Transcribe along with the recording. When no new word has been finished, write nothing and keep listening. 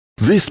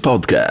This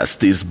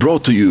podcast is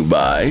brought to you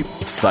by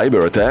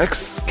Cyber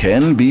attacks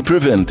can be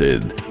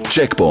prevented.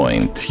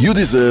 Checkpoint. You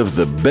deserve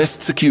the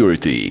best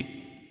security.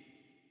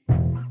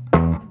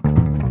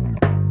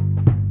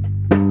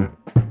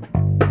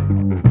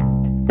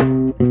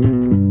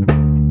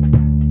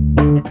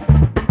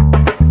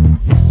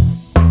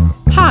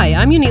 Hi,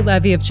 I'm Yonit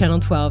Levy of Channel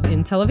 12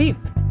 in Tel Aviv.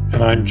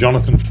 And I'm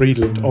Jonathan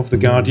Friedland of The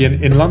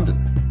Guardian in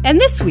London. And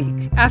this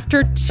week,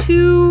 after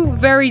two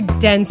very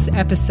dense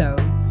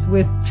episodes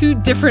with two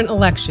different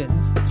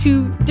elections,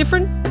 two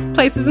different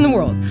places in the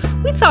world,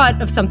 we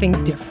thought of something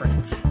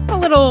different. A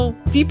little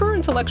deeper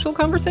intellectual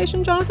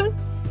conversation, Jonathan?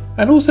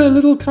 And also a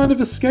little kind of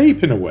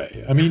escape in a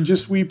way. I mean,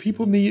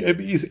 people need,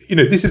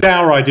 this is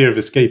our idea of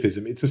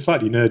escapism. It's a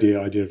slightly nerdy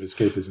idea of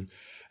escapism.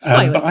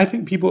 But I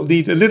think people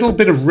need a little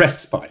bit of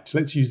respite.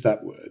 Let's use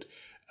that word.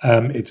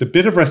 It's a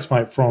bit of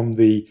respite from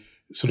the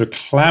sort of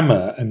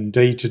clamour and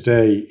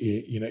day-to-day,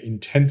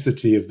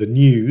 intensity of the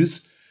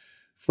news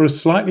for a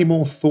slightly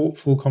more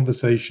thoughtful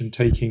conversation,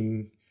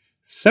 taking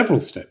several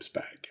steps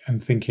back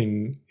and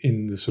thinking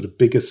in the sort of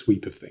bigger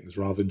sweep of things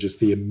rather than just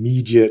the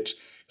immediate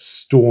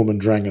storm and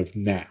drang of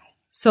now.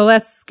 So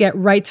let's get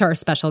right to our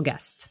special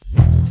guest.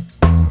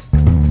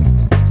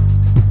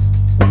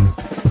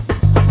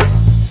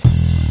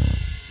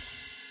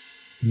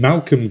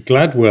 Malcolm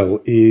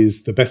Gladwell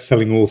is the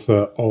best-selling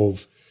author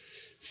of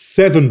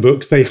 7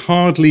 books. They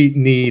hardly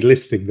need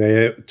listing.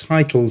 Their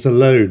titles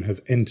alone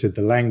have entered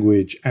the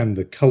language and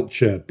the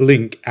culture.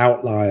 Blink,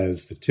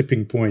 Outliers, The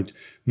Tipping Point,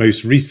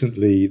 most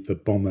recently, The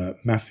Bomber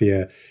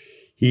Mafia.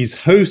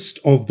 He's host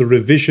of the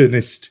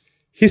Revisionist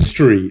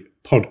History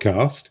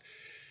podcast.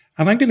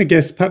 And I'm going to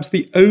guess perhaps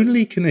the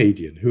only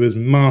Canadian who has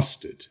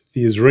mastered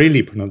the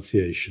Israeli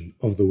pronunciation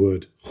of the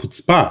word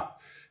chutzpah.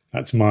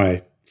 That's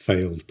my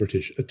failed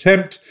British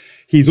attempt.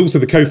 He's also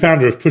the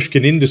co-founder of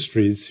Pushkin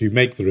Industries, who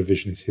make the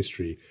Revisionist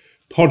History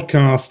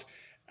podcast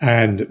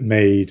and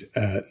made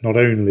not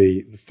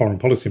only the Foreign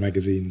Policy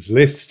magazine's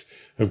list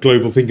of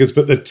global thinkers,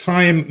 but the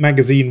Time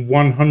magazine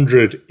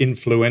 100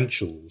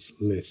 influentials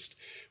list,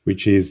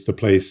 which is the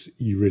place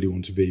you really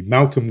want to be.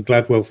 Malcolm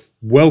Gladwell,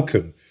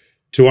 welcome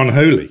to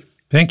Unholy.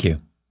 Thank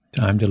you.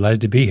 I'm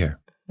delighted to be here.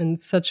 And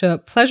such a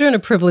pleasure and a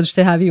privilege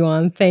to have you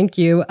on. Thank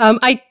you.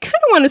 I kind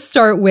of want to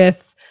start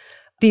with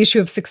the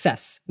issue of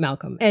success,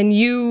 Malcolm. And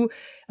you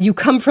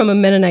come from a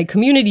Mennonite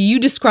community.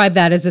 You describe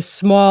that as a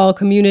small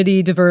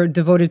community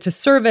devoted to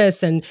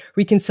service and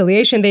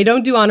reconciliation. They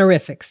don't do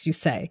honorifics, you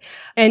say.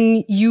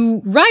 And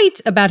you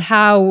write about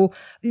how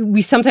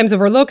we sometimes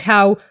overlook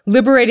how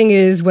liberating it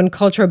is when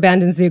culture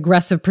abandons the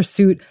aggressive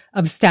pursuit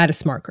of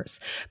status markers.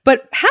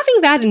 But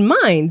having that in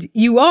mind,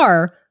 you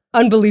are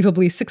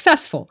unbelievably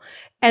successful.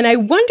 And I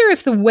wonder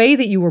if the way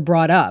that you were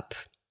brought up,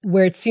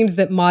 where it seems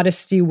that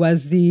modesty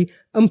was the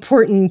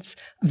important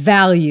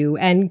value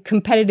and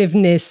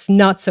competitiveness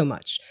not so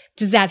much.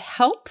 Does that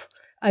help?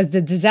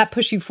 Does that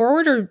push you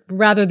forward, or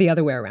rather the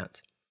other way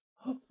around?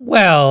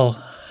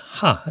 Well,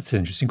 that's an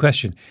interesting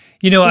question.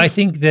 I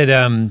think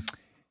that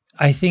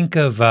I think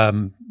of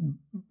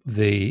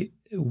the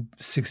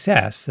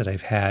success that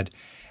I've had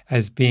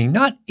as being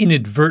not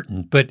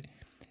inadvertent, but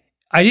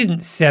I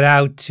didn't set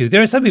out to.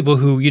 There are some people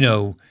who,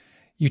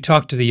 you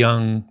talk to the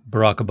young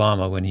Barack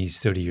Obama when he's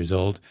 30 years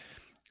old.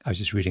 I was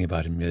just reading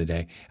about him the other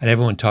day, and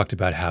everyone talked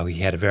about how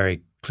he had a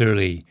very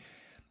clearly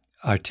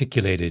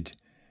articulated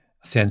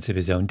sense of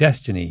his own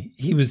destiny.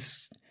 He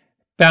was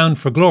bound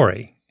for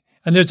glory.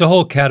 And there's a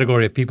whole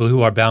category of people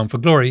who are bound for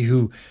glory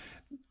who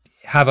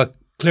have a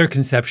clear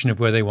conception of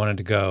where they want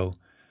to go,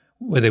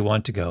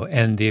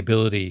 and the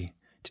ability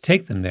to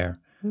take them there.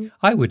 Mm-hmm.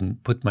 I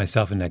wouldn't put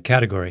myself in that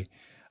category.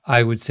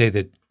 I would say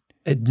that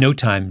at no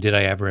time did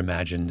I ever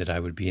imagine that I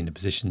would be in the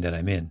position that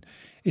I'm in.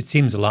 It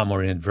seems a lot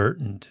more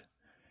inadvertent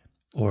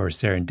or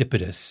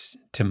serendipitous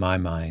to my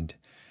mind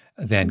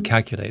than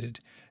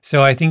calculated.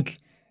 So I think,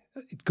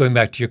 going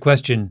back to your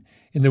question,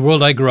 in the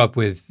world I grew up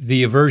with,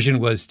 the aversion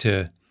was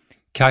to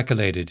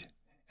calculated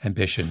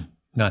ambition,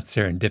 not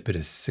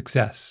serendipitous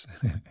success,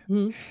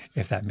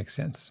 if that makes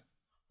sense.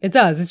 It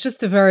does. It's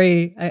just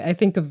I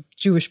think of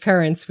Jewish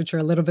parents, which are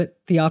a little bit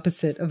the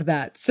opposite of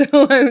that. So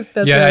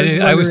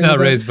I was not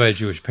raised by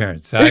Jewish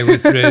parents. I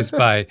was raised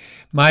by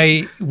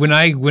when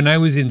I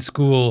was in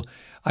school,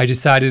 I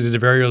decided at a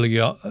very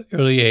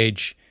early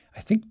age,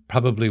 I think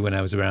probably when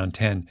I was around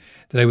 10,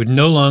 that I would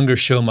no longer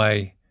show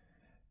my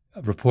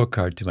report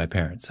card to my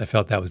parents. I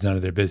felt that was none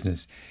of their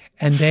business.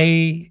 And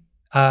they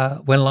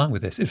went along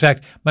with this. In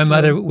fact, my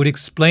mother would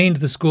explain to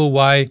the school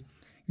why,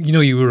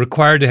 you were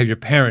required to have your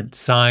parents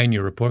sign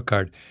your report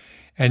card.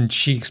 And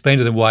she explained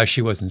to them why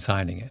she wasn't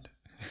signing it.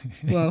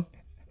 Well,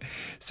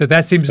 so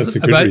that seems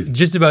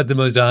just about the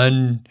most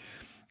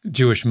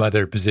un-Jewish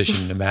mother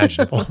position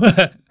imaginable.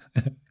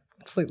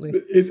 Absolutely.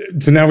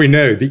 So now we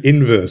know the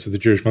inverse of the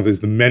Jewish mother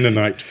is the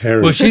Mennonite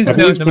parent.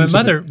 Well, my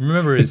mother,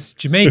 remember, is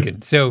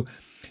Jamaican. So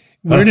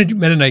we're in a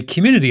Mennonite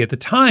community. At the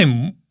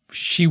time,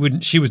 she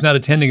was not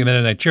attending a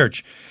Mennonite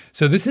church.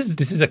 So this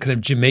is a kind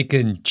of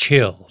Jamaican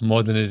chill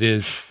more than it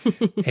is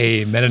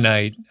a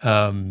Mennonite.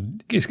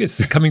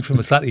 It's coming from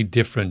a slightly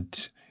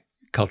different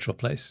cultural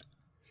place.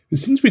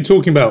 Since we're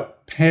talking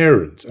about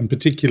parents, and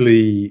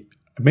particularly,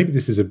 maybe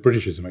this is a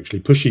Britishism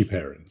actually, pushy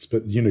parents,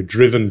 but,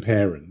 driven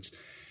parents,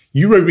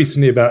 you wrote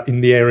recently about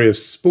in the area of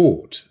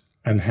sport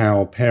and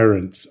how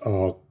parents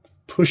are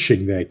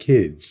pushing their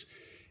kids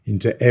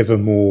into ever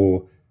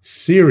more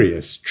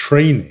serious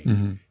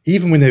training,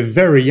 even when they're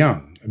very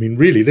young. I mean,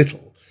 really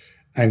little.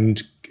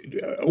 And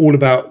all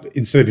about,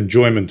 instead of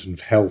enjoyment and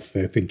health,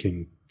 they're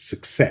thinking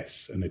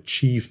success and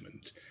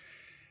achievement.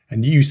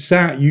 And you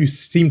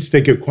seem to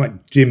take a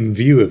quite dim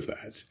view of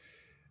that.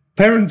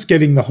 Parents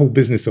getting the whole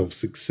business of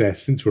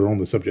success, since we're on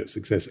the subject of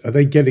success, are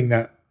they getting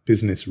that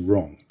business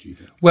wrong, do you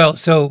think? Well,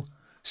 so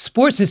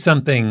sports is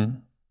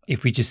something,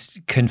 if we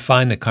just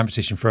confine the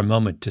conversation for a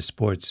moment to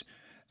sports,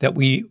 that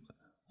we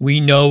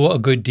know a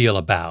good deal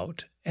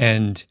about.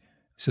 And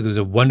so there's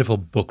a wonderful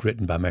book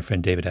written by my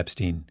friend David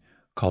Epstein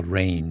called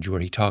Range,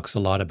 where he talks a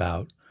lot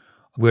about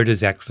where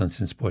does excellence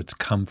in sports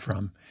come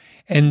from.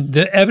 And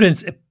the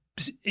evidence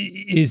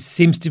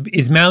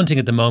is mounting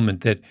at the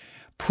moment that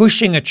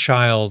pushing a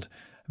child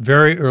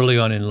very early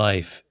on in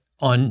life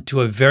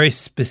onto a very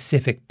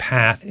specific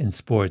path in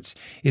sports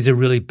is a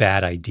really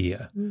bad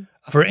idea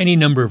for any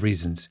number of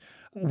reasons.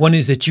 One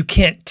is that you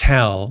can't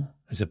tell,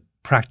 as a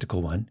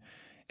practical one,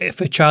 if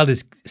a child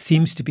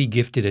seems to be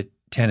gifted at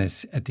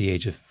tennis at the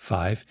age of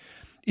 5,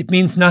 it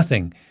means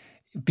nothing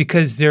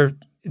because their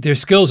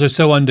skills are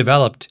so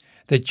undeveloped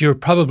that you're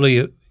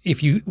probably,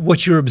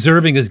 what you're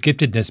observing as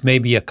giftedness may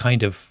be a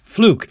kind of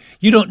fluke.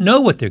 You don't know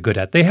what they're good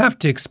at. They have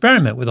to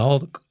experiment with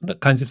all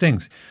kinds of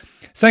things.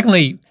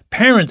 Secondly,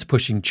 parents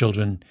pushing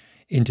children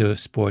into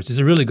sports is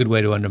a really good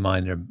way to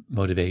undermine their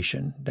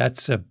motivation.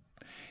 That's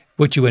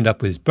what you end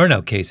up with is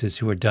burnout cases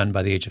who are done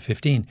by the age of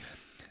 15.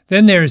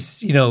 Then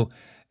there's,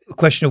 a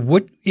question of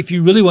what, if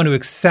you really want to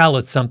excel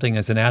at something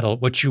as an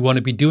adult, what you want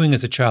to be doing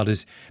as a child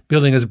is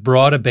building as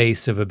broad a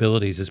base of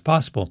abilities as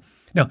possible.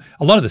 Now,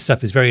 a lot of this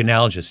stuff is very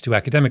analogous to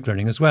academic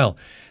learning as well.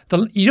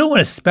 You don't want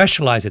to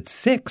specialize at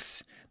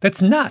 6.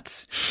 That's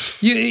nuts.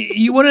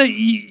 You want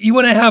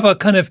to have a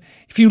kind of,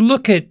 if you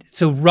look at,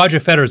 so Roger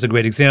Federer is a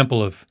great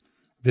example of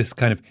this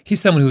kind of,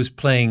 he's someone who was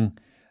playing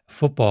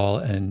football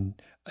and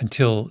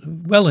until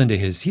well into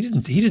his, he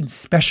didn't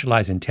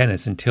specialize in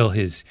tennis until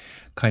his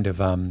kind of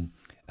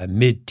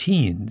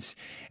mid-teens.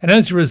 And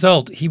as a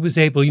result, he was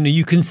able,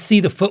 you can see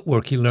the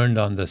footwork he learned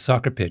on the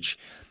soccer pitch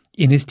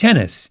in his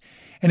tennis.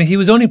 And if he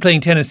was only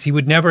playing tennis, he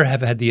would never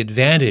have had the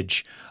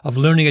advantage of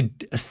learning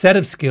a set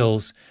of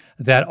skills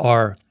that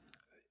are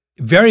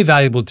very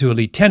valuable to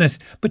elite tennis,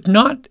 but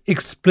not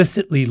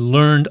explicitly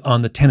learned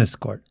on the tennis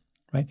court,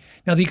 right?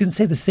 Now, you can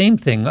say the same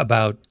thing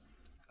about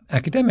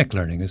academic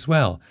learning as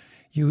well.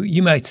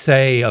 You might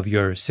say of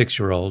your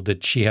 6-year-old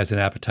that she has an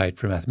appetite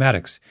for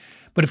mathematics,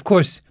 but of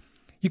course,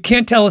 you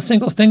can't tell a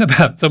single thing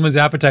about someone's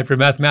appetite for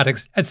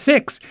mathematics at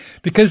 6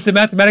 because the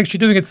mathematics you're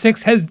doing at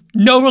 6 has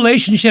no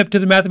relationship to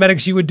the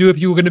mathematics you would do if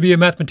you were going to be a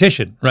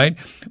mathematician, right?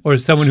 Or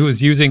someone who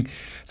is using.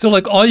 So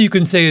like all you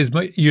can say is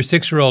your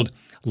 6-year-old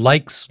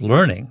likes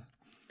learning.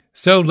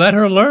 So let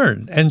her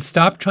learn and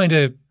stop trying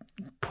to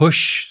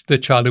push the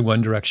child in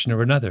one direction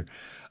or another.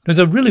 There's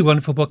a really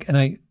wonderful book, and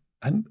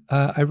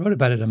I wrote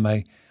about it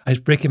on it's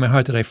breaking my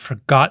heart that I've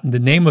forgotten the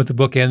name of the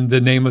book and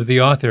the name of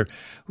the author,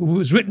 who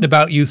was written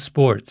about youth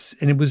sports.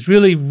 And it was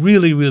really,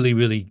 really, really,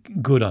 really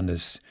good on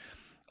this,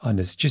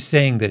 just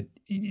saying that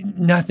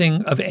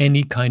nothing of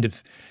any kind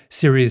of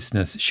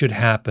seriousness should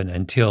happen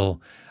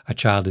until a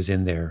child is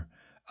in their,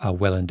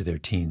 well into their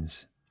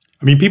teens.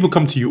 I mean, people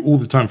come to you all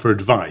the time for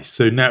advice.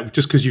 So now,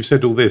 just because you've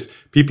said all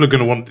this, people are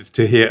going to want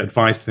to hear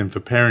advice then for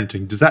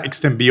parenting. Does that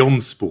extend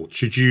beyond sport?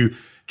 Should you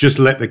just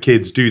let the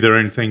kids do their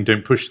own thing,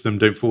 don't push them,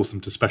 don't force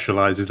them to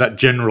specialize? Is that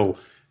general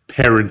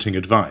parenting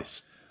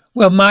advice?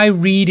 Well, my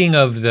reading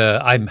of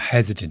I'm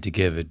hesitant to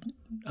give it.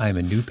 I'm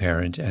a new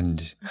parent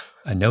and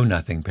a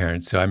know-nothing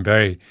parent, so I'm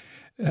very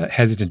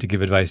hesitant to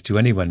give advice to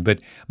anyone. But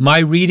my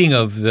reading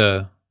of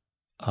the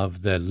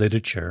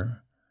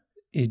literature,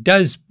 it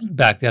does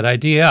back that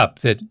idea up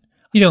that,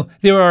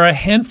 there are a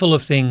handful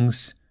of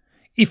things.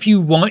 If you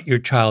want your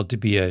child to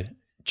be a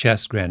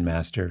chess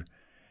grandmaster,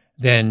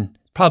 then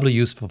probably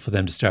useful for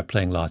them to start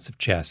playing lots of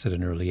chess at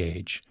an early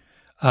age.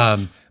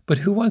 But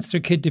who wants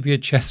their kid to be a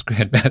chess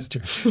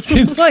grandmaster?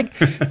 Seems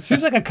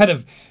like a kind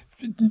of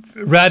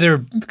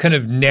rather kind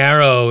of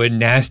narrow and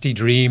nasty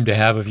dream to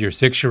have of your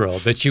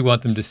 6-year-old, that you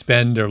want them to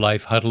spend their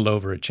life huddled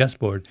over a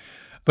chessboard.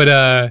 But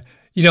I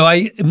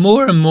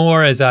more and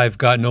more as I've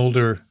gotten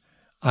older,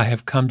 I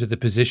have come to the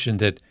position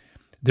that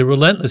the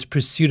relentless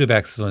pursuit of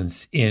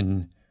excellence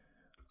in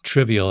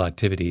trivial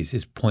activities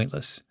is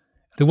pointless.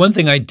 The one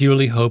thing I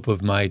dearly hope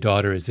of my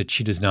daughter is that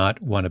she does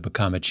not want to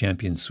become a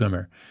champion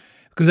swimmer,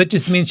 because that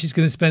just means she's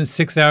going to spend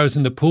 6 hours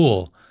in the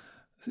pool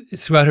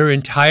throughout her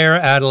entire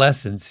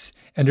adolescence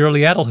and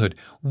early adulthood.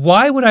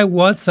 Why would I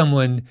want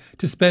someone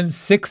to spend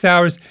 6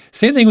 hours?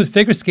 Same thing with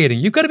figure skating.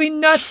 You've got to be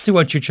nuts to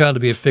want your child to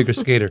be a figure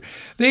skater.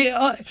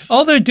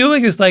 All they're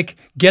doing is like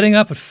getting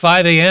up at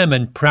 5 a.m.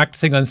 and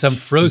practicing on some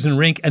frozen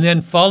rink and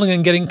then falling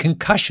and getting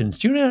concussions.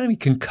 Do you know how many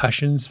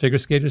concussions figure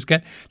skaters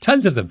get?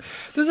 Tons of them.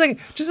 There's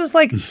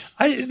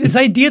this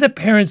idea that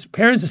parents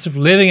are sort of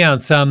living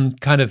out some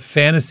kind of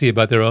fantasy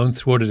about their own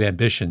thwarted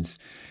ambitions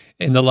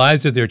in the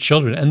lives of their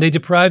children, and they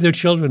deprive their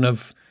children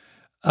of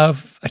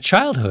a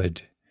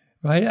childhood,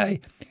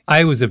 right?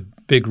 I was a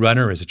big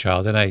runner as a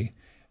child, and I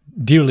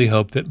dearly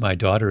hope that my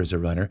daughter is a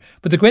runner.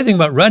 But the great thing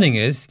about running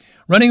is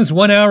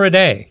 1 hour a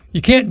day.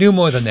 You can't do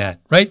more than that,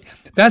 right?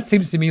 That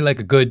seems to me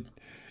like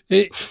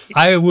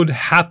I would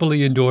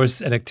happily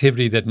endorse an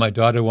activity that my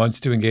daughter wants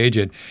to engage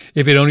in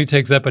if it only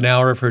takes up an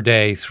hour of her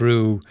day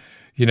through,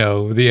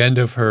 the end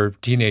of her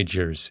teenage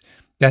years.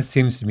 That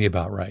seems to me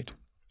about right.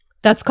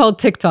 That's called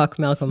TikTok,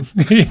 Malcolm.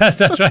 Yes,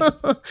 that's right.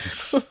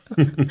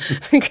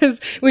 Because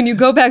when you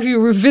go back,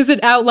 you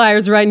revisit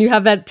Outliers, right, and you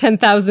have that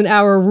 10,000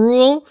 hour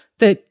rule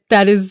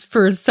that is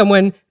for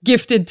someone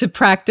gifted to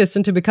practice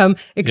and to become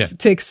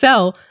to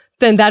excel.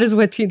 Then that is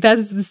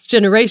this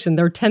generation.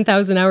 There are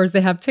 10,000 hours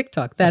they have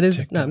TikTok.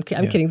 I'm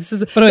kidding.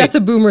 That's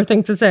a boomer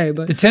thing to say.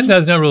 But the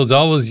 10,000 hour rule is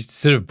always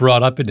sort of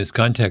brought up in this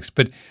context,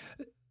 but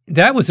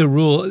that was a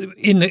rule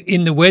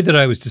in the way that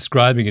I was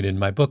describing it in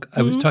my book.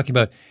 I was talking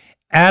about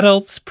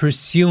adults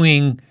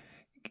pursuing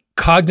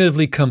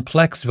cognitively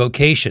complex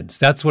vocations.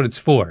 That's what it's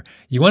for.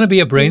 You want to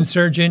be a brain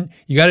surgeon,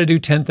 you got to do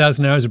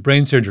 10,000 hours of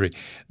brain surgery.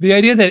 The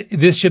idea that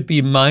this should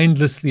be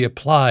mindlessly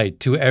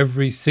applied to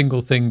every single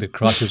thing that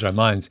crosses our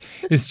minds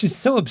is just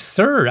so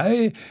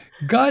absurd.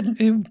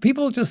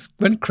 People just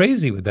went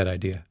crazy with that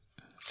idea.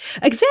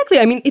 Exactly.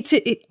 I mean,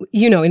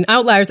 in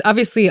Outliers,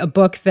 obviously a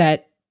book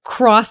that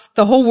crossed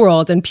the whole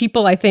world, and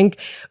people, I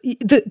think,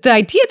 the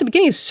idea at the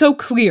beginning is so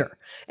clear.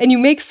 And you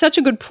make such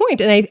a good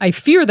point. And I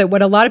fear that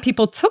what a lot of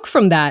people took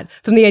from the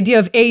idea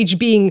of age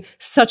being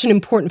such an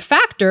important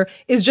factor,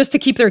 is just to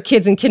keep their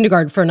kids in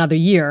kindergarten for another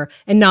year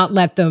and not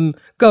let them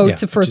go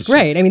to first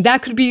grade. I mean,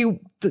 that could be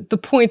the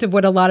point of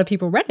what a lot of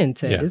people read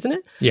into it, isn't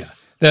it? Yeah.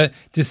 The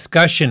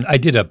discussion, I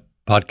did a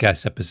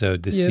podcast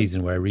episode this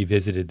season where I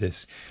revisited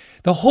this.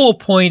 The whole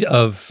point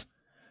of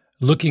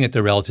looking at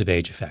the relative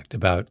age effect,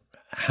 about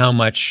how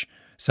much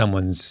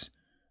someone's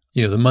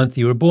the month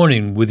you were born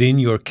in within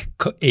your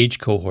age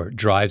cohort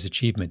drives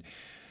achievement.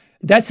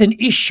 That's an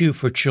issue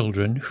for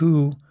children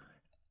who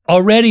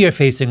already are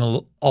facing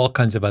all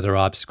kinds of other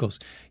obstacles.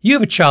 You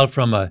have a child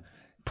from a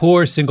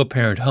poor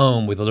single-parent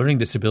home with a learning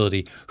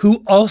disability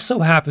who also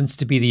happens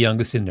to be the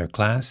youngest in their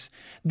class,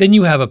 then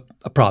you have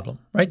a problem,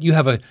 right? You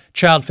have a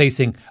child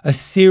facing a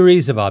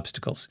series of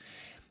obstacles.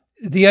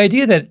 The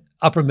idea that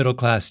upper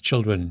middle-class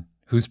children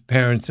whose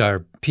parents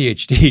are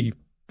PhD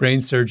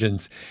brain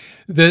surgeons,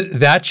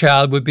 that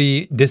child would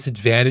be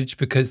disadvantaged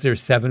because they're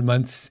 7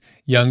 months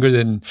younger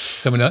than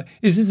someone else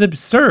is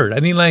absurd. I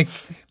mean,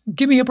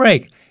 give me a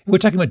break. We're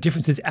talking about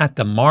differences at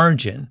the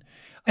margin.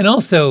 And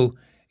also,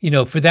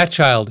 for that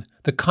child,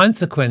 the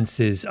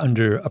consequences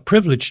under a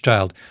privileged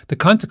child, the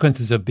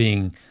consequences of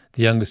being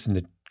the youngest in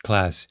the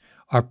class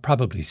are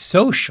probably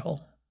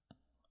social.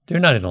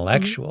 They're not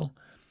intellectual.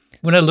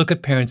 When I look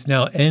at parents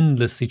now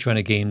endlessly trying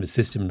to game the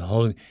system,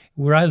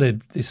 where I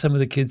live, some of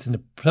the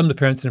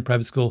parents in a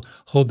private school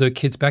hold their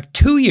kids back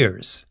 2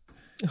 years.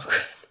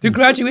 They're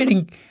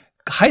graduating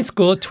high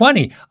school at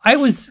 20.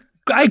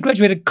 I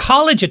graduated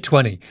college at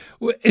 20.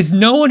 Is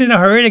no one in a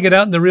hurry to get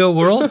out in the real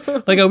world?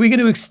 Are we going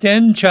to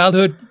extend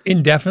childhood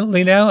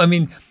indefinitely now? I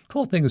mean, the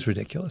whole thing is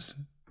ridiculous.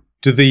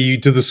 Do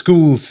the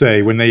schools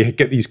say, when they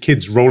get these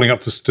kids rolling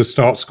up to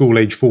start school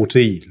age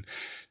 14,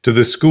 do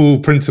the school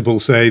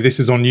principals say, "This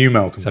is on you,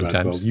 Malcolm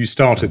Gladwell. You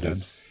started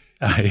this"?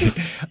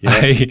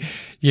 My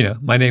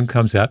name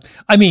comes up.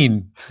 I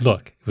mean,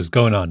 look, it was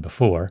going on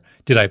before.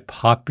 Did I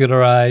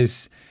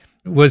popularize?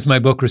 Was my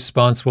book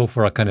responsible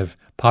for a kind of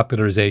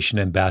popularization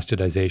and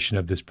bastardization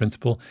of this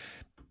principle?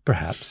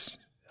 Perhaps.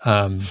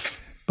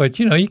 But,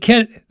 you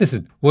can't –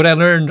 listen, what I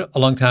learned a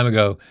long time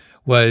ago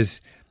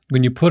was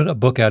when you put a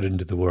book out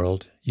into the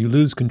world, you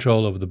lose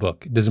control over the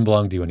book. It doesn't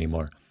belong to you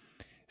anymore.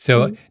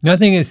 So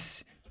nothing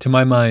is – to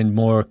my mind,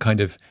 more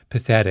kind of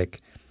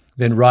pathetic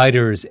than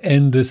writers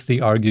endlessly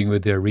arguing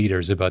with their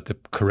readers about the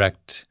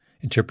correct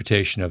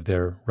interpretation of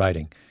their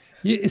writing.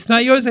 It's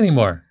not yours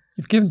anymore.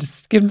 You've given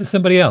to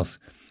somebody else.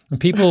 And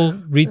people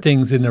read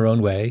things in their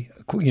own way,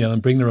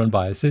 and bring their own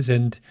biases,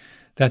 and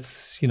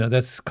that's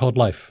called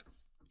life.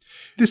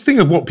 This thing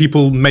of what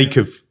people make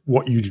of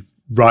what you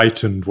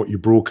write and what you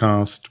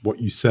broadcast, what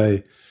you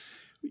say.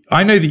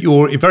 I know that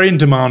you're very in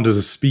demand as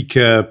a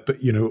speaker, but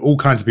all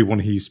kinds of people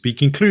want to hear you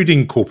speak,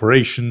 including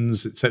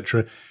corporations,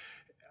 etc.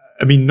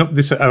 I mean, not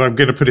this. I'm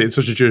going to put it in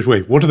such a Jewish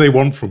way. What do they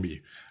want from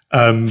you?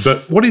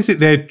 But what is it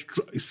they're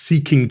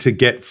seeking to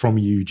get from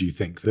you? Do you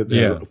think that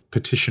they're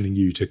petitioning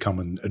you to come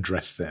and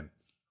address them?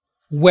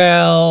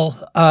 Well,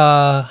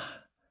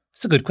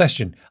 it's a good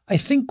question. I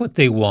think what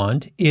they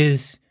want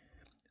is,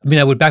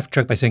 I would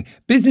backtrack by saying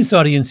business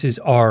audiences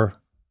are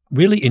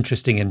really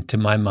interesting and, to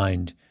my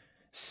mind,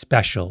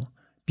 special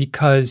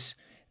because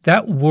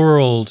that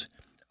world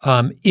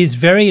is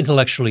very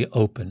intellectually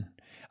open.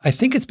 I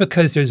think it's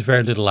because there's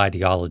very little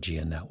ideology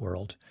in that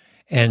world.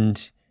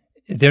 And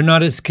they're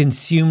not as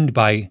consumed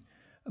by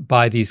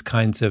these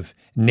kinds of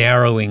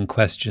narrowing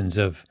questions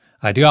of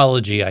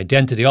ideology,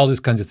 identity, all these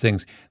kinds of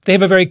things. They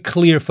have a very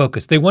clear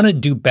focus. They want to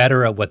do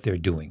better at what they're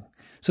doing.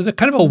 So they're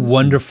kind of a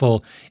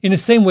wonderful, in the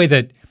same way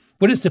that,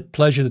 what is the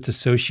pleasure that's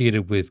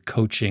associated with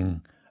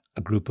coaching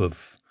a group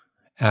of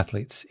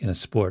athletes in a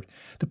sport?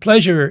 The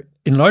pleasure,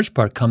 in large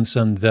part, comes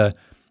from the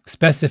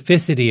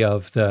specificity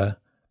of the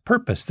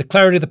purpose, the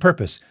clarity of the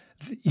purpose.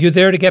 You're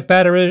there to get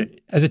better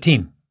as a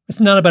team. It's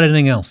not about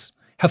anything else.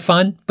 Have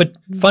fun, but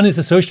fun is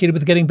associated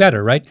with getting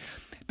better, right?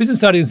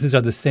 Business audiences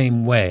are the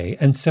same way.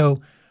 And so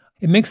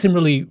it makes them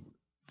really,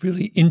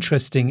 really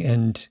interesting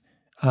and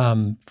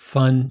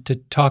fun to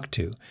talk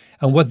to.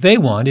 And what they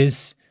want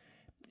is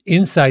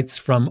insights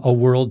from a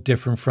world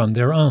different from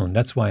their own.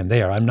 That's why I'm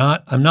there. I'm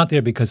not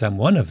there because I'm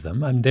one of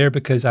them. I'm there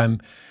because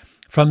I'm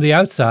from the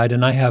outside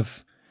and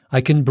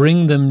I can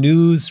bring them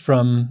news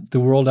from the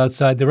world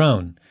outside their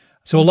own.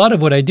 So a lot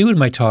of what I do in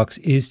my talks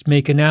is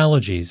make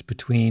analogies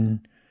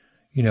between,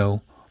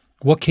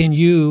 what can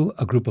you,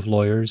 a group of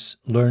lawyers,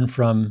 learn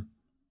from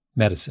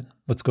medicine?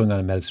 What's going on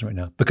in medicine right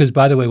now? Because,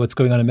 by the way, what's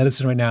going on in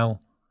medicine right now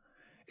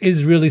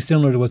is really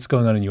similar to what's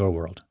going on in your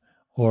world.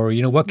 Or,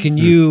 what can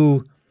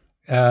you,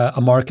 a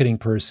marketing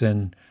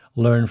person,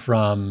 learn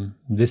from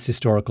this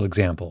historical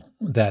example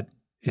that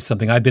is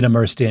something I've been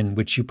immersed in,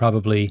 which you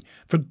probably,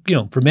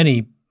 for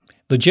many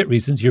legit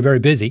reasons, you're very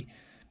busy.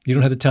 You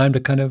don't have the time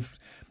to kind of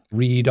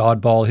read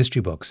oddball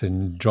history books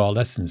and draw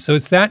lessons. So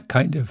it's that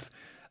kind of,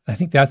 I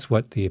think that's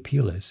what the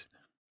appeal is.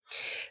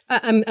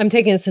 I'm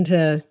taking us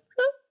into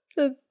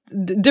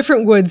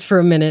different woods for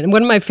a minute. And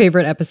one of my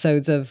favorite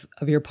episodes of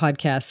your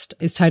podcast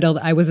is titled,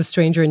 I Was a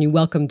Stranger and You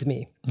Welcomed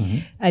Me. Mm-hmm.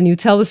 And you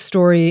tell the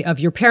story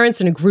of your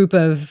parents and a group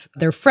of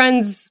their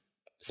friends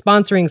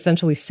sponsoring,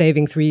 essentially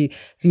saving 3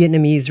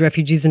 Vietnamese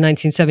refugees in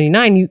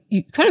 1979.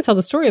 You kind of tell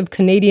the story of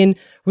Canadian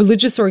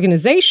religious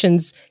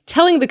organizations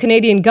telling the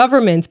Canadian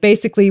government,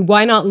 basically,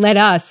 why not let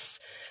us,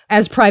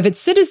 as private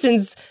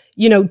citizens,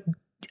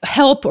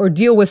 help or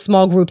deal with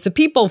small groups of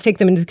people, take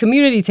them into the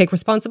community, take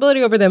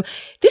responsibility over them.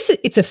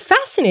 It's a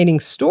fascinating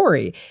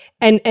story.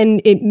 And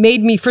it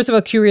made me, first of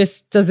all,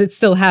 curious, does it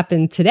still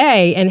happen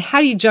today? And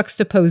how do you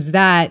juxtapose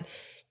that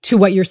to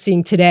what you're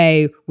seeing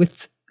today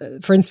with,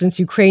 for instance,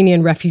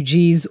 Ukrainian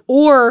refugees,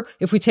 or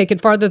if we take it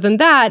farther than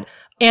that,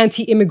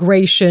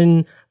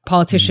 anti-immigration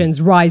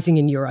politicians rising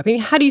in Europe? I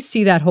mean, how do you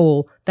see that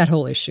whole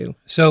issue?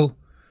 So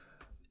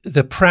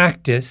the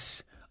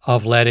practice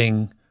of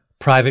letting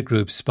private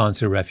groups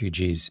sponsor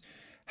refugees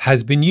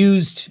has been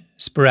used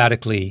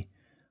sporadically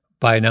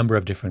by a number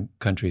of different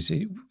countries.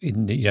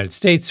 In the United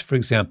States, for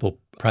example,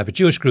 private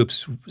Jewish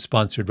groups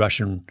sponsored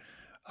Russian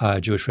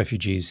Jewish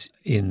refugees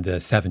in the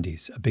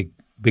 70s, a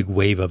big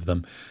wave of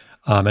them,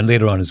 and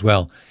later on as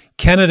well.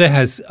 Canada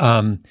has,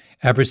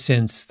 ever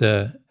since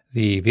the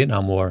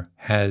Vietnam War,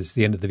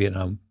 the end of the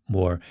Vietnam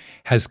War,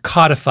 has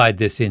codified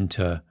this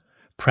into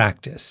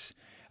practice.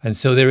 And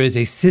so there is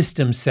a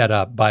system set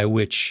up by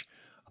which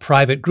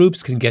private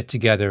groups can get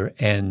together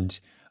and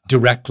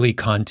directly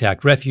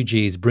contact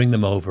refugees, bring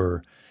them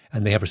over,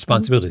 and they have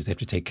responsibilities. They have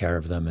to take care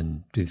of them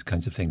and do these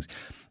kinds of things.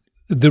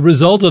 The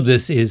result of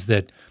this is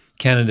that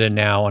Canada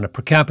now, on a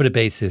per capita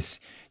basis,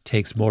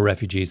 takes more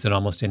refugees than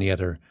almost any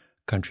other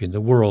country in the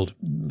world.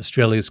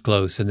 Australia is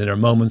close, and there are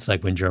moments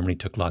like when Germany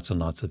took lots and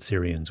lots of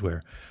Syrians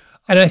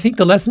and I think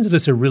the lessons of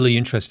this are really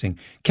interesting.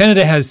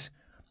 Canada has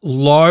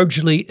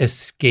largely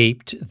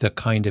escaped the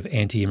kind of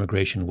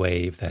anti-immigration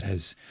wave that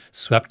has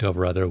swept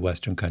over other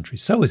Western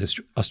countries. So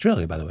is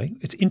Australia, by the way.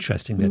 It's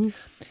interesting that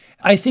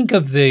I think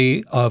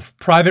of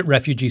private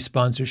refugee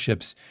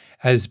sponsorships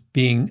as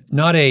being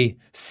not a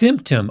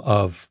symptom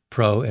of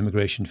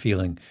pro-immigration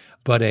feeling,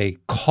 but a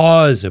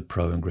cause of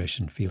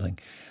pro-immigration feeling.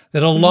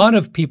 That a lot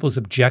of people's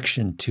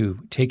objection to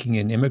taking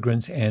in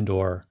immigrants and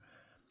or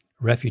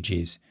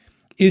refugees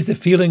is the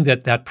feeling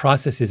that that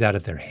process is out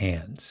of their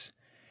hands.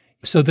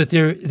 So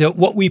that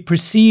what we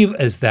perceive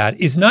as that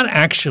is not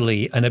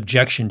actually an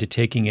objection to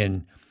taking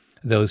in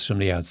those from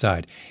the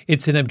outside.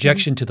 It's an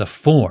objection to the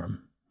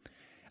form.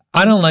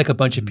 I don't like a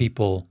bunch of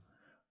people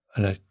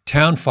in a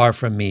town far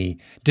from me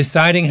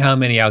deciding how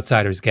many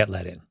outsiders get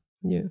let in.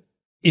 Yeah.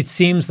 It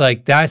seems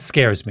like that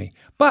scares me.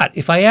 But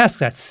if I ask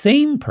that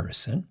same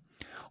person,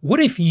 what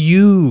if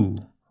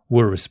you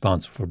were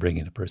responsible for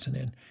bringing a person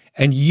in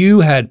and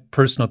you had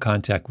personal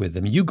contact with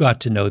them, you got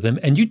to know them,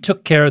 and you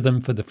took care of them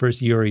for the first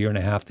year or year and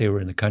a half they were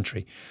in the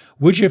country?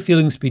 Would your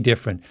feelings be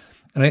different?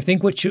 And I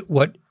think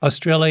what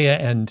Australia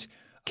and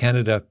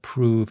Canada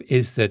prove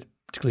is that,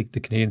 particularly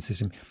the Canadian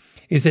system,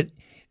 is that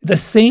the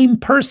same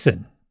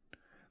person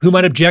who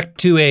might object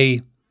to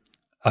a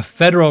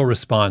federal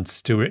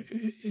response to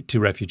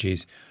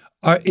refugees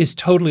is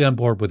totally on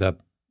board with a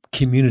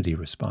community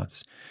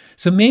response.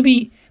 So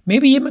maybe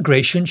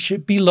immigration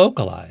should be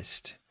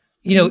localized.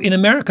 In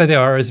America, there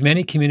are as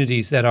many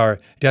communities that are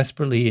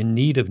desperately in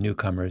need of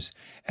newcomers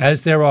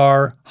as there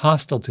are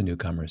hostile to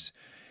newcomers.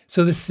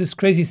 So this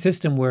crazy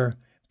system where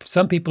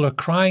some people are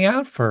crying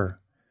out for,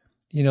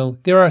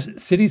 there are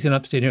cities in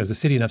upstate New York. There's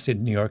a city in upstate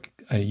New York,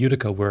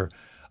 Utica, where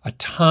a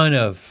ton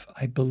of,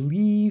 I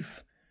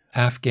believe,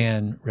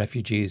 Afghan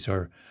refugees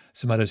or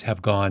some others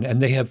have gone,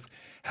 and they have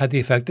had the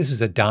effect, this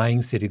is a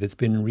dying city that's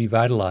been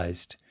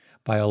revitalized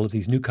by all of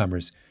these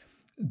newcomers.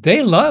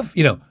 They love,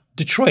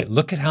 Detroit.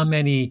 Look at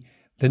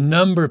the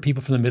number of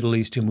people from the Middle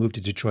East who moved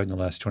to Detroit in the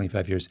last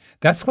 25 years.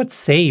 That's what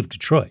saved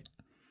Detroit,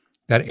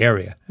 that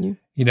area. Yeah.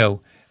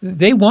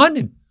 They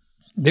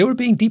were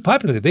being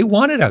depopulated. They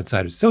wanted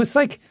outsiders. So it's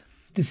like,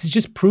 this is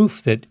just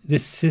proof that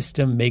this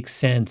system makes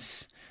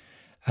sense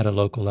at a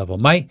local level.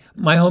 My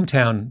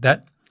hometown,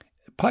 that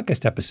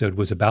podcast episode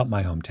was about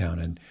my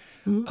hometown.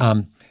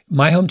 And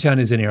my hometown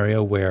is an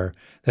area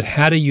that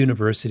had a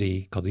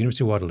university called the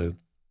University of Waterloo,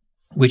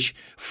 which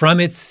from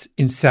its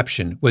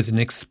inception was an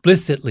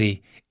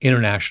explicitly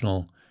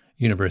international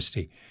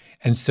university.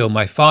 And so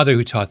my father,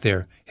 who taught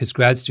there, his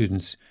grad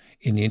students,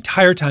 in the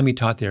entire time he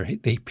taught there, he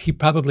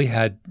probably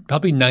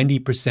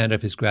 90%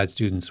 of his grad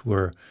students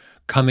were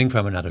coming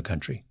from another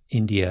country,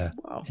 India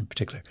in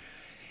particular.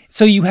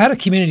 So you had a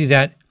community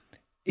that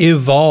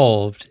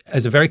evolved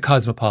as a very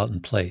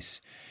cosmopolitan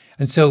place.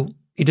 And so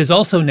it has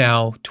also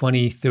now,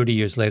 20, 30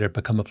 years later,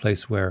 become a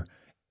place where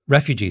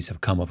refugees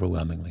have come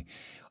overwhelmingly.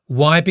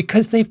 Why?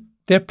 Because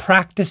they're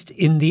practiced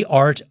in the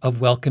art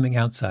of welcoming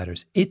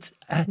outsiders. It's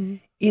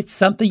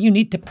something you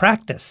need to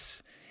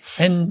practice.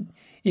 And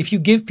if you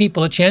give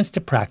people a chance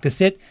to practice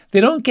it,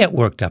 they don't get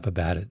worked up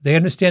about it. They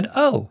understand,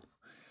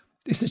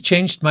 this has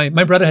changed. My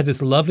brother had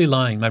this lovely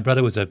line. My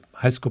brother was a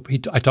high school,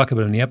 I talk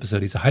about it in the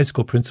episode, he's a high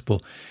school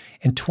principal,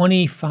 and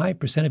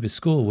 25% of his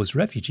school was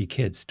refugee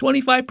kids,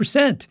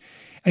 25%.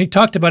 And he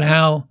talked about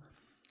how,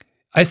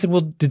 I said,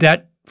 well, did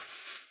that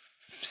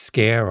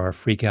scare or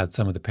freak out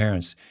some of the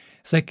parents?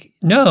 It's like,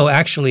 no,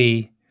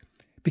 actually,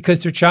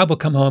 because their child will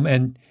come home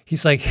and he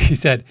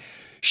said,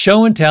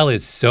 show and tell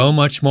is so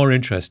much more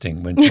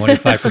interesting when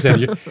 25% of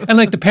you, and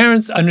like the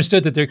parents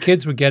understood that their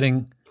kids were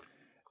getting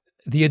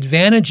the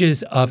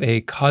advantages of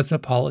a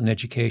cosmopolitan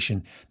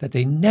education that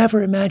they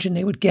never imagined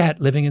they would get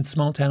living in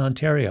small town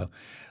Ontario.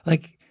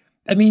 Like,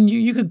 I mean,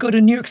 you could go to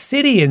New York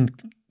City and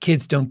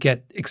kids don't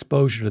get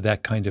exposure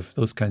to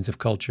those kinds of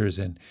cultures.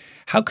 And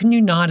how can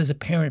you not, as a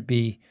parent,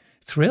 be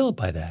thrilled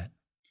by that?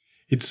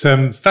 It's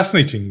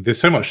fascinating. There's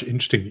so much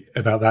interesting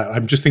about that.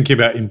 I'm just thinking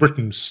about in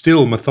Britain,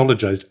 still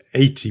mythologized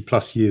 80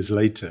 plus years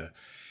later,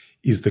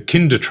 is the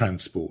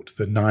Kindertransport,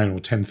 the 9,000 or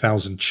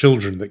 10,000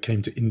 children that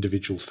came to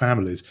individual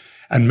families.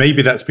 And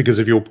maybe that's because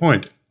of your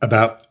point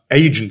about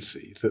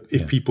agency, that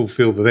if people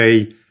feel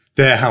that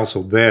their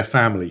household, their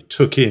family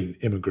took in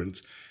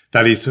immigrants,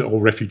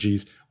 or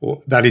refugees,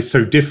 or that is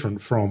so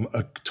different from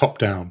a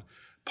top-down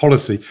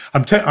policy.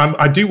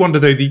 I do wonder,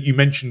 though, that you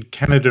mentioned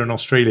Canada and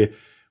Australia.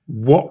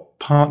 What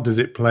part does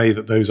it play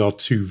that those are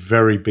two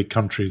very big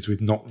countries with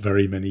not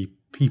very many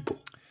people?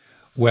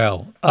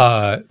 Well,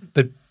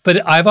 but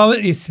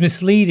it's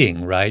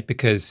misleading, right?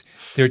 Because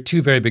there are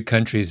two very big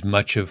countries,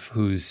 much of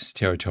whose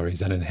territory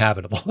is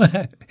uninhabitable.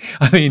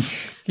 I mean,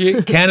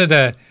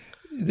 Canada,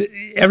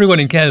 everyone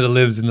in Canada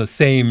lives in the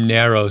same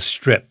narrow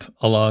strip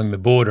along the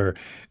border,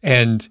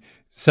 and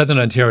Southern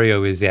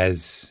Ontario is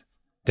as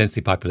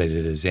densely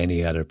populated as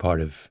any other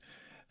part of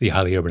the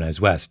highly urbanized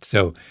West.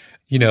 So,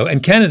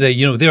 and Canada,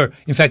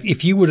 in fact,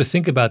 if you were to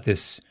think about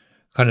this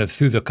kind of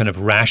through the kind of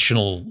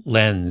rational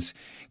lens,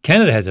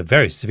 Canada has a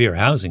very severe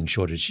housing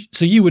shortage.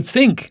 So you would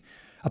think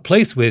a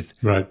place with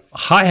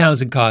high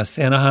housing costs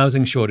and a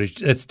housing shortage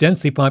that's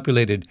densely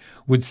populated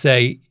would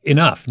say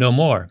enough, no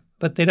more,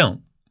 but they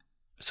don't.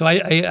 So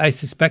I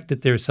suspect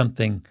that there's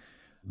something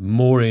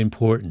more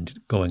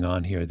important going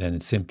on here than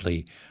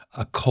simply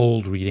a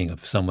cold reading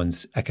of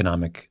someone's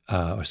economic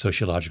or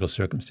sociological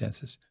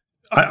circumstances.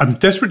 I'm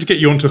desperate to get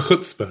you onto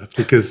chutzpah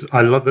because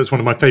that's one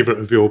of my favorite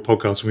of your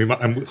podcasts.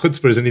 And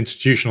chutzpah is an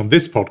institution on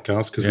this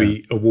podcast because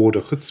we award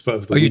a chutzpah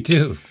of the week. Oh, you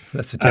do?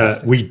 That's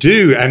fantastic. We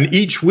do. And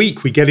each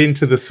week we get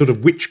into the sort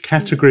of which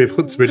category of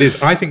chutzpah it is.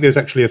 I think there's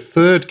actually a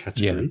third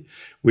category,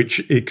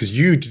 which, because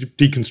you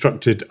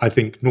deconstructed, I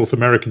think, North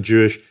American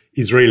Jewish,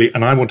 Israeli,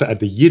 and I want to add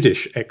the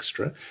Yiddish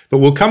extra. But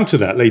we'll come to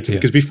that later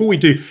because before we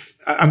do,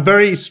 I'm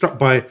very struck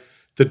by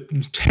the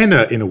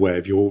tenor, in a way,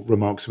 of your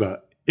remarks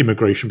about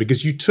immigration,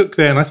 because you took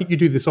there, and I think you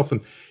do this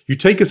often, you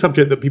take a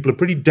subject that people are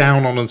pretty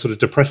down on and sort of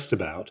depressed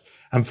about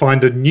and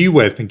find a new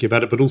way of thinking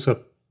about it, but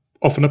also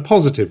often a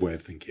positive way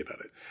of thinking about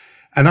it.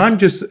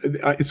 And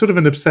it's sort of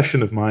an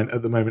obsession of mine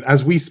at the moment.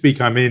 As we speak,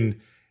 I'm in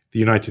the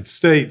United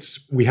States.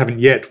 We haven't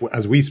yet,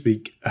 as we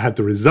speak, had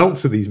the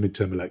results of these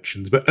midterm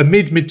elections, but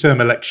amid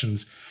midterm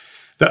elections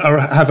that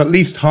have at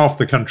least half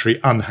the country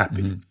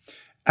unhappy. Mm-hmm.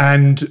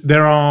 And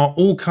there are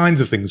all kinds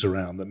of things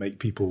around that make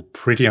people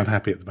pretty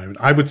unhappy at the moment.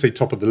 I would say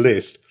top of the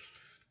list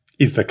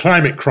is the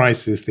climate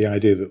crisis, the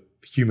idea that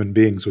human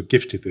beings were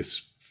gifted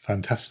this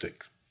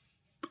fantastic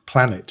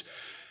planet.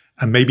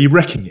 and maybe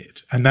wrecking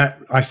it. And that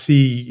I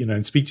see,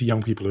 and speak to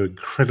young people who are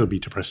incredibly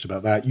depressed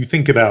about that. You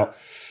think about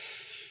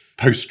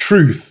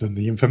post-truth and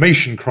the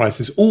information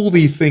crisis, all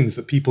these things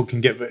that people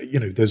can get,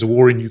 there's a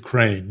war in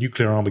Ukraine,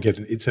 nuclear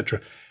Armageddon, etc.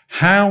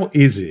 How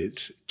is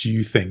it, do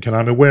you think, and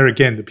I'm aware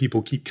again that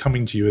people keep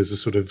coming to you as a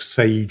sort of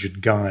sage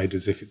and guide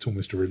as if it's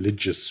almost a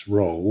religious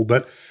role,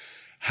 but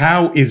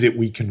how is it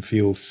we can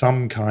feel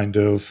some kind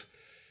of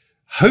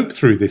hope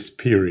through this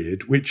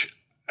period, which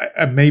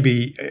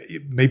maybe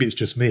it's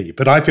just me,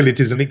 but I feel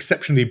it is an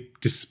exceptionally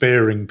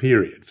despairing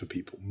period for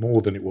people,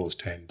 more than it was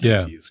 10,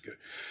 20 years ago.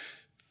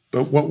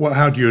 But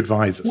how do you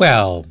advise us?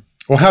 Well,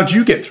 or how do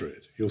you get through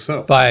it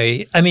yourself?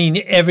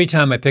 Every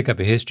time I pick up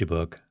a history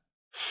book,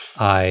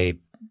 I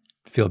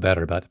feel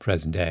better about the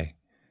present day.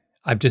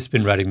 I've just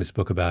been writing this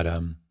book about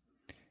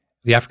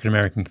the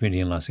African-American community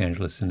in Los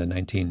Angeles in the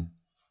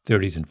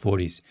 1930s and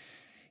 40s.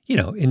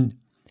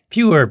 If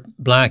you were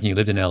Black and you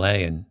lived in LA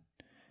in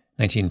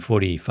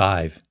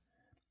 1945,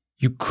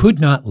 you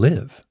could not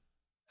live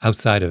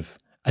outside of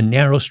a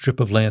narrow strip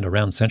of land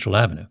around Central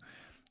Avenue.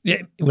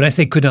 When I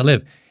say could not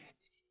live,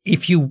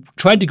 if you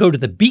tried to go to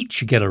the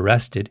beach, you get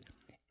arrested.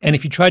 And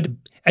if you tried to,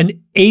 and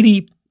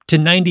 80 to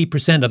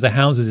 90% of the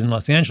houses in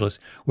Los Angeles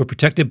were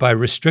protected by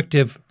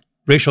restrictive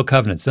racial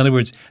covenants. In other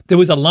words, there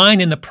was a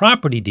line in the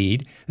property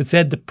deed that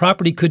said the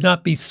property could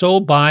not be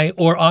sold by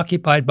or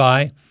occupied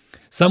by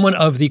someone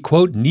of the,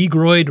 quote,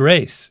 Negroid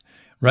race,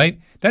 right?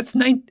 That's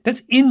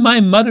in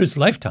my mother's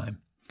lifetime.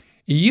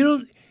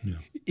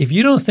 If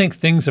you don't think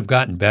things have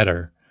gotten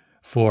better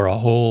for a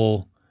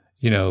whole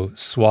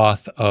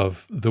swath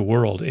of the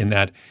world in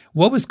that.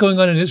 What was going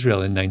on in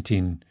Israel in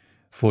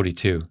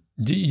 1942?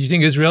 Do you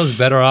think Israel is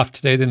better off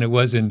today than it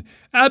was in?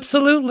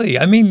 Absolutely.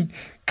 I mean,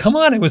 come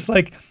on. It was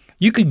like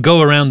you could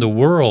go around the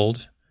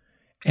world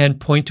and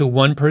point to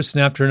one person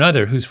after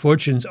another whose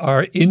fortunes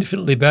are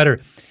infinitely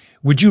better.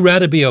 Would you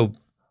rather be a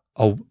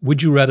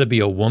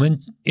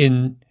woman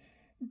in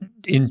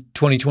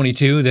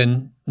 2022 than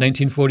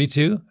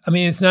 1942? I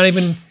mean, it's not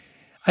even.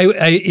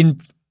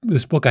 In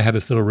this book, I have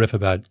this little riff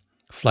about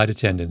flight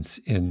attendants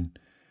in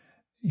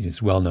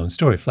this well-known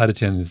story, flight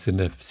attendants in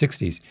the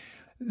 60s.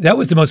 That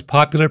was the most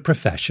popular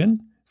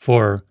profession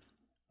for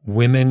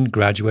women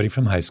graduating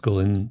from high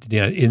school in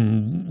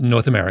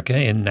North America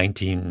in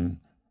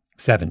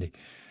 1970.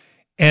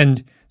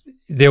 And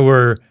there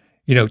were,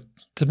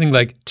 something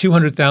like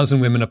 200,000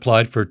 women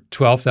applied for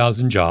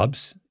 12,000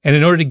 jobs. And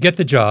in order to get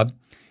the job,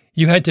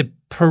 you had to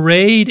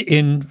parade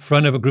in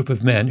front of a group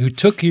of men who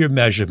took your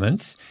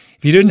measurements.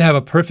 If you didn't have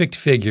a perfect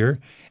figure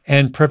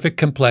and perfect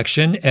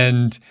complexion,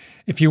 and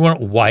if you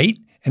weren't white,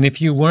 and if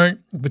you weren't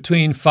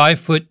between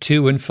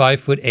 5'2" and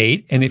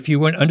 5'8", and if you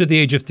weren't under the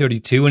age of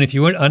 32, and if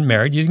you weren't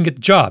unmarried, you didn't get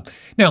the job.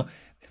 Now,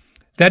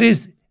 that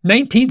is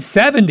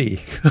 1970.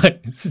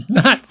 This is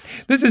nuts.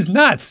 This is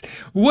nuts.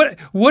 What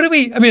do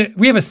we? I mean,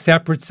 we have a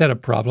separate set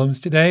of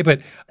problems today,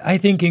 but I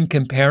think in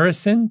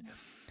comparison,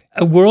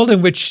 a world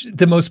in which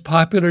the most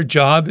popular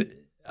job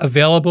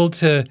available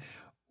to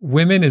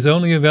women is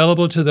only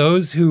available to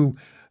those who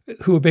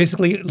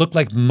basically look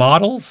like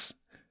models.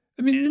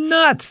 I mean,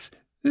 nuts.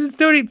 This is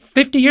 30,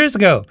 50 years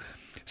ago.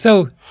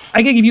 So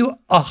I can give you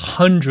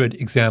 100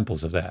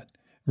 examples of that,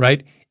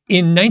 right?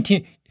 You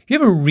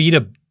ever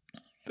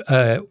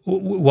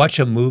watch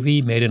a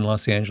movie made in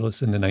Los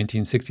Angeles in the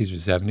 1960s or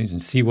 70s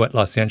and see what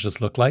Los Angeles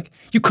looked like?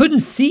 You couldn't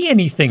see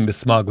anything. The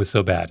smog was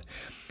so bad,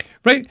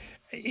 right?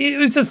 It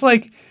was just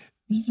like,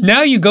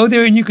 now you go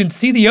there and you can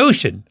see the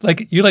ocean.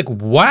 Like, you're like,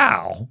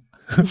 wow,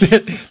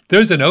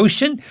 there's an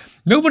ocean?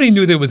 Nobody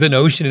knew there was an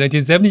ocean in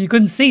 1970. You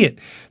couldn't see it.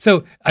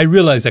 So I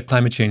realize that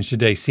climate change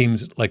today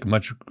seems like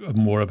much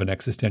more of an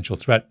existential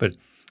threat, but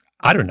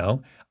I don't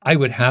know. I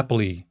would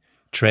happily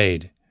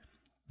trade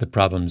the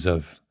problems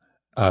of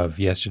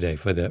yesterday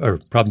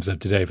problems of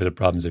today for the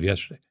problems of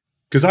yesterday.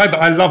 Because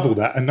I love all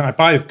that, and I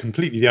buy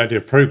completely the idea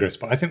of progress,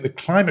 but I think the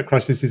climate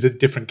crisis is a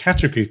different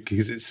category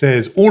because it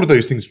says all of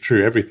those things are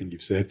true, everything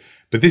you've said,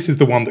 but this is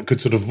the one that could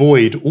sort of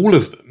void all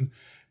of them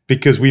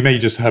because we may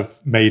just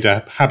have made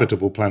a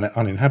habitable planet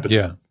uninhabitable.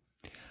 Yeah,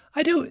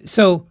 I do.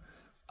 So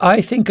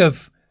I think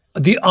of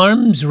the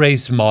arms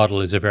race model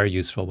is a very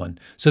useful one.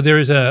 So there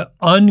is an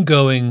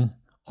ongoing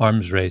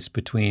arms race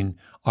between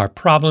our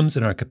problems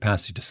and our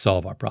capacity to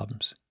solve our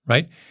problems,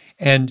 right?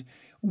 And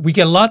we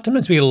get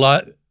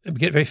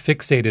very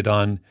fixated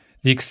on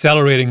the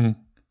accelerating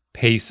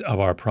pace of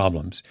our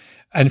problems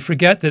and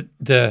forget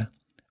that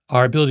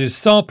our ability to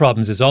solve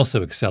problems is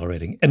also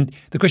accelerating. And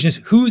the question is,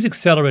 who's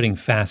accelerating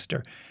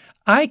faster?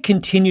 I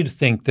continue to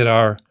think that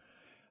our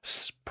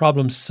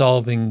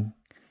problem-solving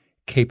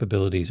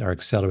capabilities are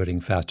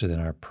accelerating faster than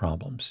our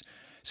problems.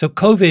 So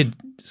COVID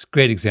is a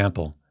great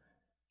example.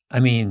 I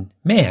mean,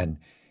 man,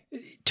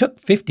 it took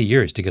 50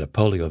 years to get a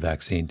polio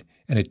vaccine,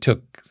 and it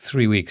took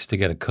 3 weeks to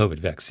get a COVID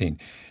vaccine.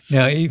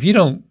 Now, if you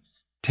don't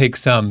take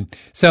some,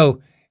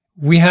 so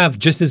we have,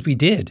 just as we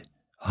did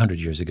 100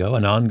 years ago,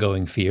 an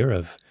ongoing fear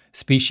of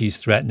species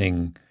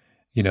threatening,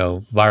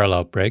 viral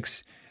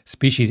outbreaks,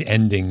 species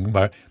ending.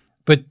 But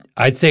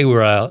I'd say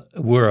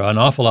we're an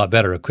awful lot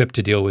better equipped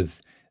to deal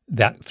with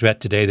that threat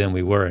today than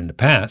we were in the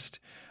past.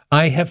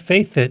 I have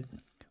faith that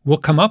we'll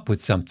come up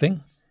with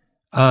something.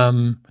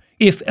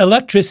 If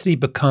electricity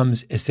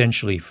becomes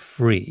essentially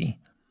free,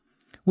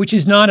 which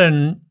is not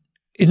an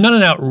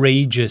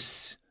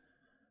outrageous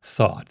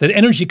thought, that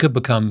energy could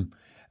become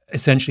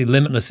essentially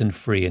limitless and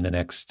free in the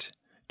next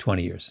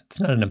 20 years. It's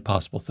not an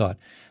impossible thought.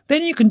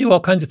 Then you can do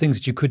all kinds of things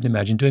that you couldn't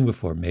imagine doing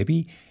before.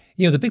 Maybe,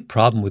 the big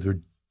problem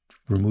with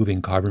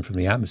removing carbon from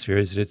the atmosphere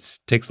is that it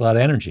takes a lot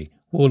of energy.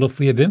 Well, if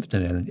we have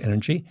infinite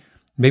energy,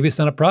 maybe it's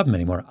not a problem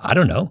anymore. I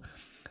don't know.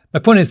 My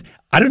point is,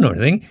 I don't know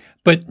anything,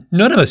 but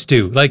none of us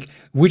do. Like,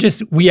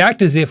 we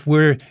act as if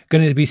we're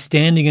going to be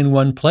standing in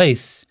one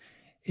place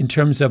in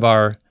terms of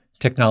our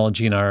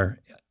technology and our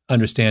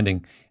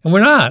understanding. And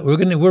we're not.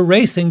 We're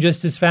racing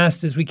just as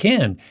fast as we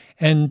can.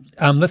 And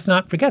let's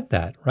not forget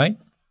that, right?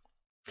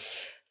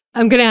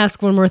 I'm going to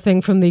ask one more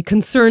thing from the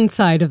concern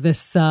side of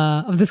this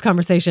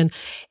conversation.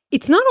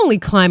 It's not only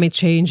climate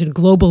change and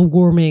global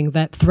warming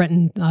that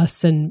threaten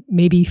us, and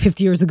maybe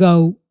 50 years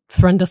ago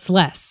threatened us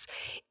less.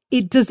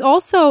 It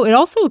also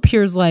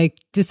appears like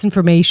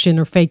disinformation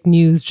or fake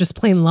news, just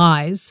plain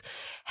lies,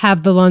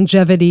 have the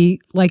longevity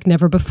like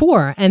never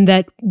before. And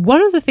that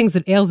one of the things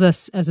that ails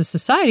us as a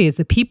society is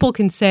that people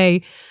can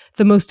say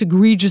the most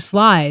egregious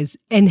lies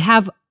and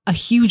have a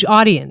huge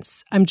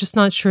audience. I'm just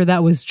not sure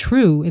that was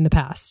true in the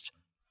past.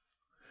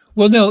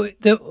 Well, no,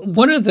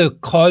 one of the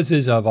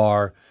causes of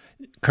our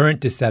current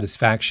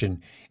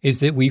dissatisfaction is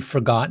that we've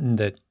forgotten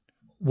that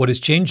what has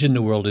changed in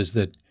the world is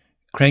that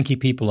cranky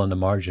people on the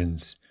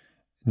margins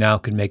now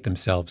can make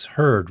themselves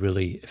heard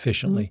really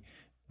efficiently.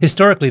 Mm-hmm.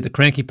 Historically, the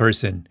cranky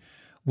person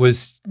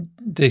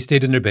they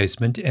stayed in their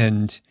basement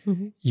and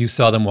you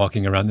saw them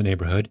walking around the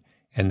neighborhood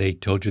and they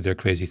told you their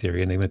crazy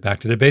theory and they went back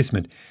to their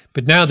basement.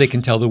 But now they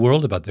can tell the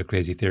world about their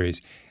crazy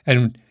theories.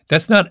 And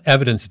that's not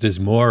evidence that there's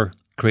more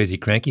crazy,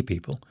 cranky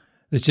people.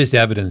 It's just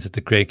evidence that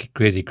the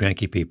crazy,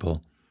 cranky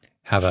people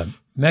have a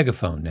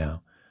megaphone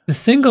now. The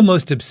single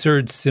most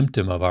absurd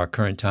symptom of our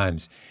current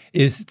times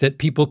is that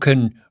people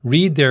can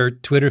read their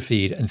Twitter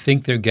feed and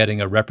think they're getting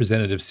a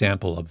representative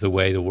sample of the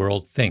way the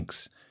world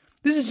thinks.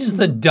 This is just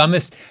the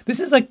dumbest.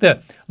 This is like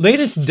the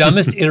latest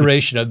dumbest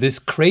iteration of this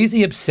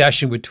crazy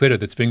obsession with Twitter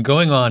that's been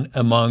going on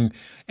among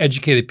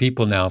educated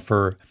people now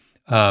for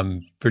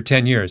 10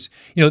 years.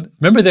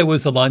 Remember there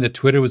was a line that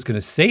Twitter was going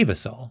to save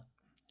us all.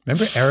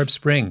 Remember Arab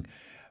Spring?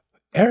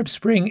 Arab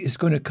Spring is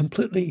going to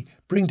completely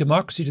bring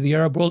democracy to the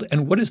Arab world.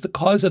 And what is the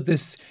cause of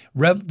this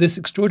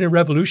extraordinary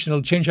revolution?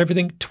 It'll change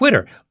everything.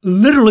 Twitter.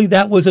 Literally,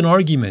 that was an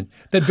argument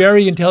that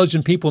very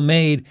intelligent people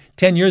made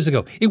 10 years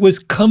ago. It was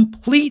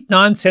complete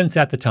nonsense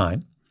at the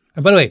time.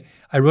 And by the way,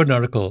 I wrote an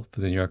article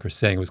for the New Yorker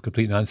saying it was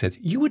complete nonsense.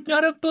 You would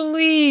not have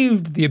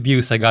believed the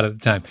abuse I got at the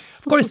time.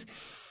 Of course,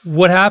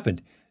 what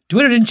happened?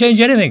 Twitter didn't change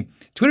anything.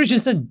 Twitter's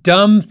just a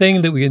dumb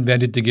thing that we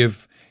invented to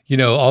give,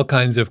 all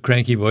kinds of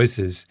cranky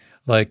voices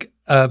like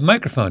a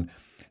microphone.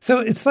 So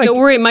it's like, don't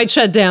worry, it might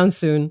shut down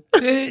soon.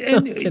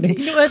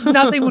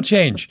 Nothing will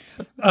change.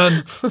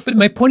 But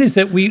my point is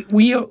that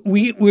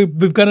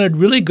we've done a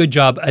really good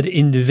job at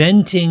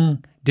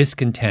inventing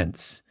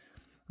discontents.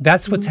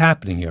 That's what's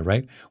happening here,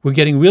 right? We're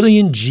getting really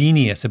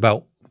ingenious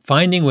about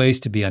finding ways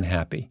to be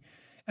unhappy,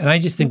 and I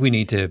just think we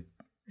need to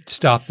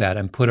stop that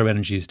and put our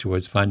energies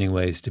towards finding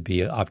ways to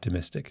be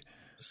optimistic.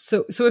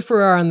 So if we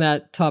are on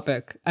that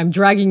topic, I'm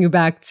dragging you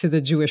back to the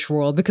Jewish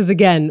world because,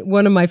 again,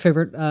 one of my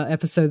favorite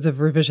episodes of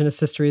Revisionist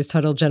History is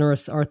titled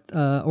Generous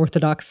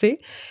Orthodoxy.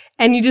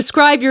 And you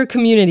describe your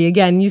community.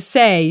 Again, you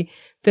say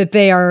that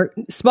they are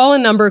small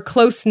in number,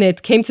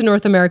 close-knit, came to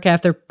North America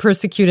after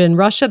persecuted in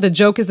Russia. The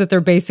joke is that they're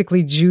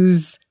basically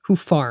Jews who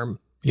farm.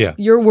 Yeah.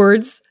 Your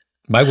words.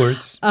 My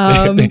words.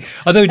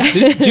 Although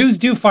Jews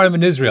do farm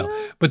in Israel,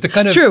 but the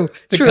kind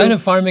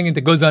of farming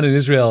that goes on in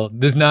Israel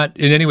does not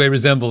in any way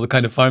resemble the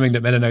kind of farming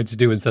that Mennonites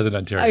do in southern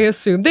Ontario. I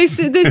assume they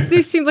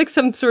seem like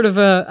some sort of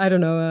a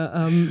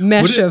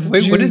mesh of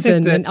Jews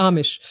and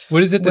Amish.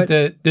 What is it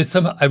that there's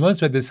some? I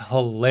once read this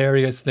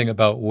hilarious thing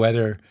about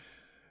whether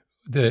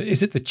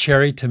is it the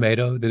cherry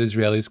tomato that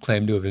Israelis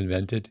claim to have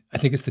invented? I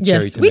think it's the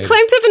cherry tomato. Yes, we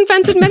claim to have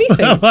invented many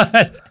things.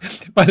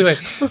 By the way,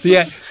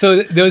 yeah.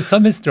 So there was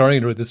some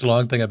historian who wrote this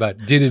long thing about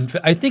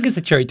I think it's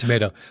a cherry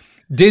tomato.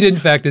 Did in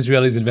fact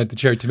Israelis invent the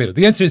cherry tomato?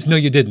 The answer is no,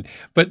 you didn't.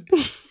 But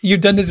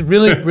you've done this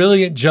really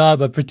brilliant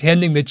job of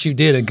pretending that you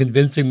did and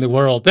convincing the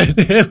world that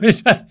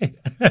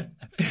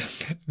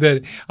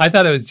I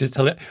thought it was just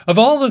hilarious. Of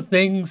all the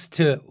things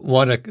to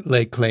want to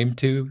lay claim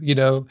to,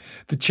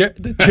 the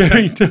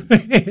cherry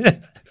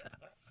tomato.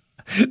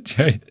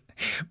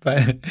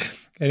 But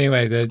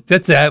anyway,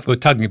 that's we're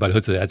talking about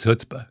chutzpah. That's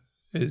chutzpah.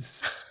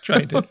 Is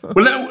trying to.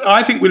 Well,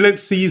 I think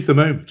let's seize the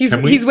moment.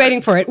 He's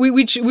waiting for it.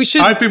 We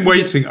should. I've been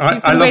waiting.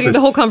 He's been waiting the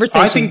whole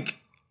conversation.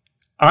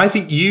 I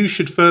think you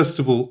should first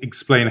of all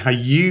explain how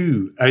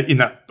you in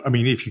that. I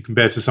mean, if you can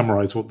bear to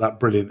summarize what that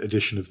brilliant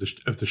edition of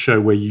the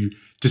show where you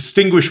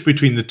distinguish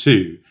between the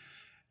two.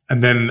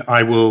 And then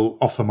I will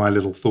offer my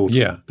little thought.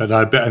 Yeah. But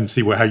I bet and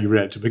see how you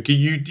react to it. But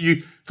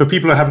you, for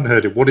people who haven't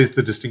heard it, what is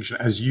the distinction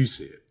as you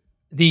see it?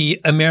 The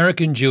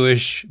American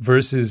Jewish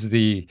versus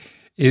the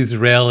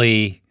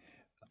Israeli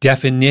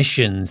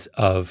definitions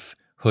of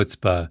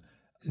chutzpah,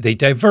 they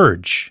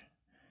diverge,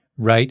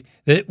 right?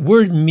 That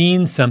word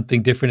means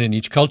something different in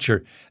each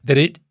culture, that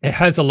it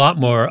has a lot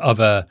more of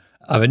a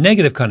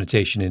negative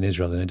connotation in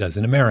Israel than it does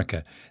in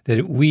America.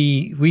 That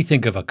we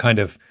think of a kind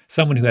of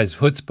someone who has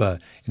chutzpah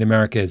in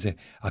America as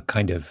a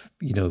kind of,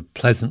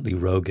 pleasantly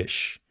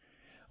roguish.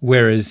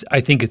 Whereas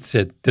I think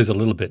there's a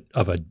little bit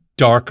of a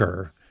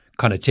darker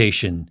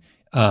connotation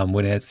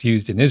when it's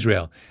used in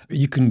Israel.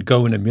 You can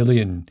go in a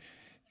million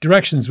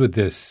directions with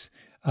this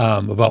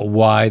about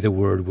why the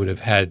word would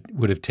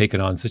have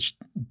taken on such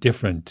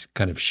different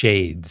kind of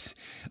shades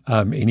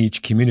in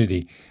each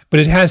community. But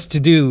it has to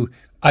do,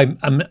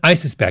 I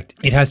suspect,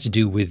 it has to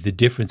do with the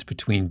difference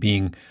between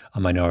being a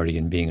minority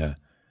and being a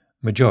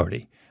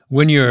majority.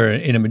 When you're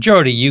in a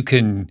majority, you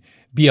can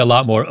be a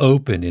lot more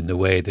open in the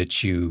way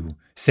that you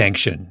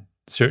sanction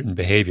certain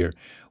behavior.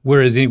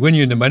 Whereas when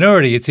you're in the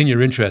minority, it's in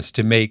your interest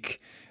to make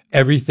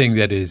everything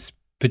that is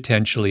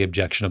potentially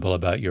objectionable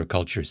about your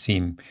culture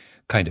seem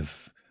kind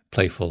of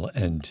playful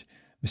and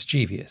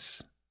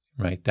mischievous,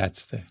 right?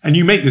 And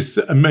you make this,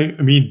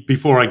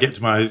 before I get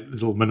to my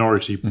little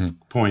minority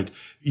point,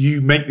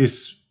 you make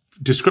this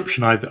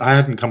description, I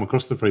hadn't come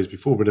across the phrase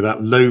before, but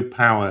about low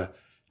power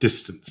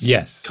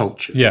distance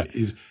culture. Yeah.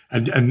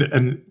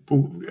 And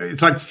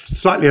it's like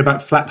slightly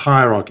about flat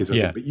hierarchies,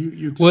 I think. But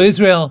you well,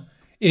 Israel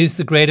is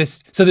the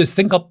greatest. So this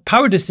thing called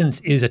power distance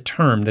is a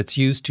term that's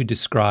used to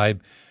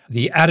describe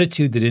the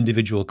attitude that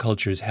individual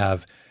cultures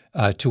have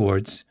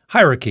towards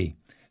hierarchy.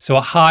 So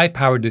a high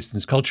power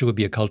distance culture would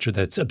be a culture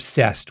that's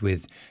obsessed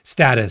with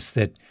status,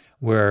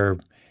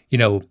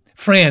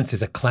 France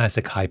is a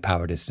classic high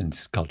power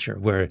distance culture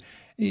where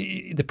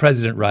the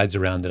president rides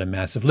around in a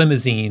massive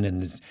limousine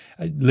and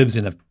lives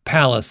in a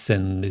palace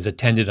and is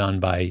attended on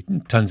by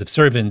tons of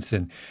servants.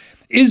 And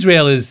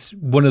Israel is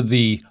one of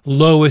the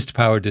lowest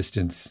power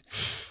distance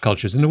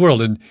cultures in the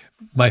world. And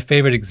my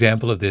favorite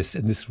example of this,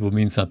 and this will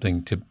mean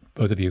something to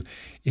both of you,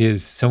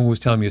 is someone was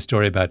telling me a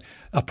story about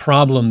a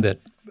problem that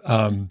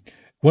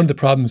one of the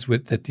problems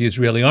that the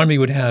Israeli army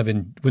would have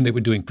when they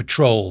were doing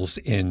patrols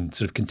in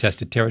sort of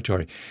contested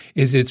territory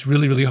is it's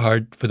really, really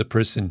hard for the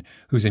person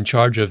who's in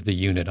charge of the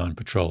unit on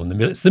patrol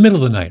it's the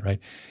middle of the night, right?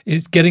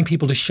 Is getting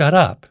people to shut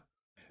up.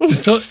 The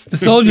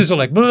soldiers are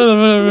like, blah, blah,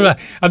 blah, blah.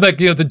 I'm like,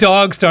 the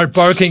dogs start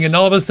barking and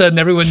all of a sudden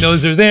everyone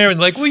knows they're there and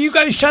like, well, you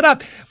guys shut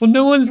up. Well,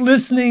 no one's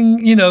listening,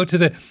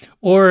 to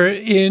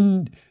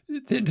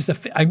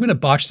I'm going to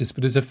botch this,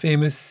 but there's a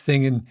famous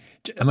thing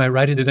am I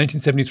right, in the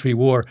 1973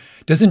 war,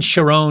 doesn't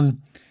Sharon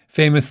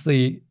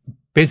famously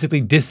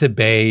basically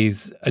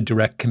disobeys a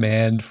direct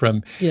command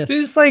from,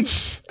 it's like,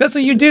 that's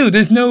what you do.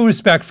 There's no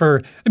respect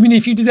for,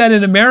 if you do that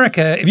in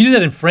America, if you did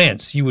that in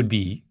France, you would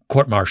be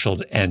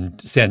court-martialed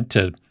and sent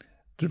to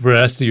the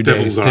rest of your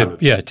days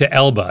to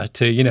Elba,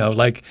 to,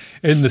 like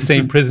in the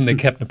same prison that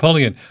kept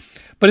Napoleon.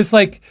 But it's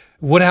like,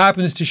 what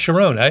happens to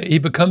Sharon? He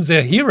becomes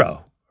a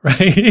hero.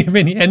 Right?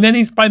 And then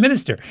he's prime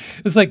minister.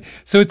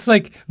 It's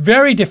like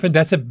very different.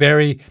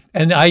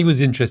 And I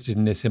was interested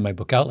in this in my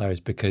book Outliers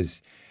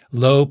because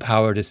low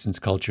power distance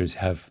cultures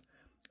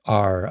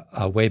are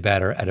way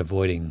better at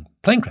avoiding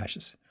plane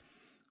crashes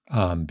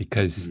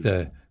because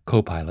the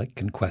co-pilot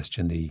can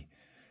question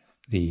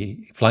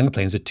the flying a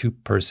plane is a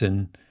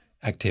two-person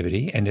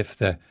activity. And if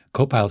the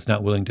co-pilot's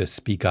not willing to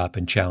speak up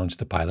and challenge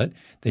the pilot,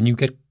 then you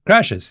get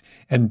crashes.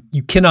 And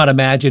you cannot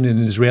imagine an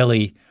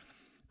Israeli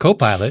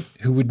co-pilot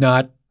who would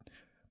not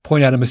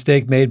point out a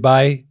mistake made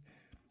by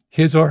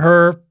his or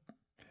her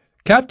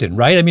captain,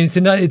 right?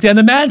 It's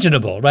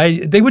unimaginable,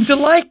 right? They would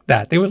delight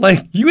that. They would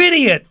like, you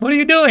idiot, what are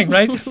you doing,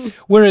 right?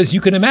 Whereas you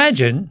can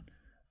imagine,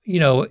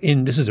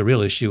 this is a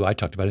real issue. I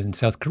talked about it in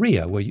South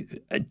Korea, where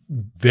a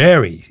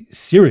very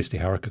seriously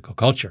hierarchical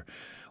culture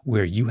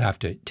where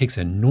it takes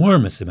an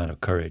enormous amount of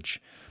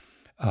courage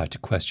to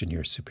question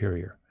your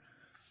superior.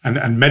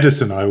 And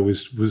medicine, I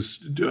always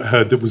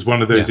heard that was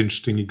one of those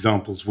interesting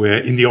examples where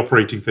in the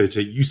operating theatre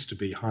it used to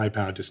be high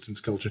power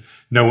distance culture.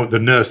 The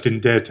nurse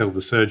didn't dare tell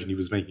the surgeon he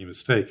was making a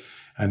mistake,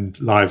 and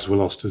lives were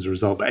lost as a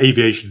result. But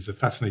aviation is a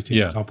fascinating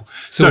example.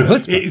 So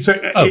with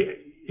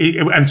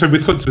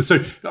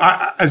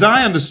chutzpah, as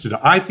I understood it,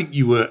 I think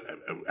you were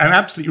and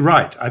absolutely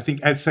right. I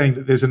think as saying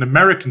that there's an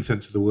American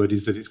sense of the word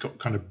is that it's got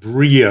kind of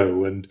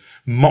brio and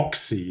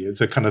moxie. It's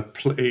a kind of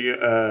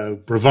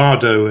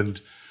bravado and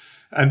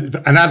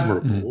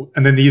admirable.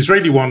 And then the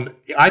Israeli one,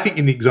 I think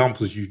in the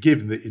examples you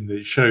give in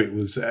the show it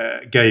was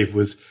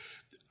was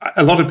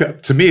a lot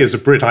of, to me as a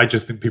Brit, I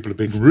just think people are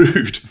being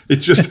rude.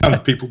 It's just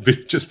people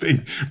just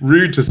being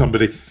rude to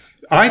somebody.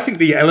 I think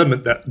the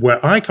element that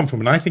where I come from,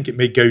 and I think it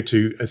may go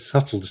to a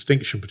subtle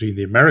distinction between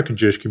the American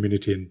Jewish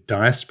community and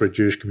diaspora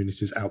Jewish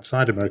communities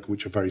outside America,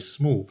 which are very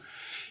small,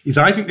 is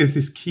I think there's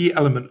this key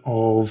element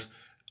of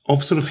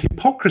sort of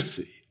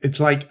hypocrisy. It's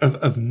like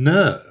of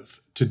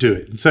nerve to do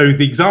it. And so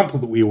the example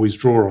that we always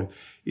draw on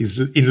is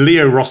in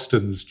Leo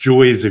Rosten's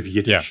Joys of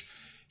Yiddish.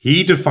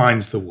 He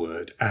defines the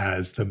word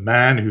as the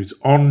man who's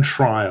on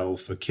trial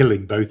for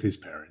killing both his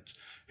parents,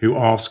 who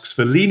asks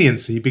for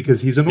leniency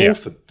because he's an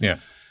orphan.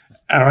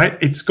 All right.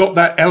 It's got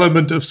that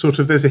element of sort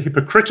of, there's a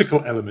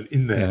hypocritical element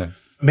in there. Yeah.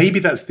 Maybe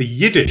that's the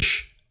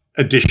Yiddish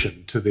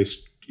addition to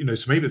this,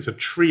 so maybe it's a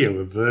trio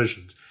of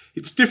versions.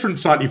 It's different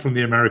slightly from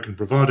the American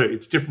bravado.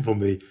 It's different from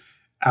the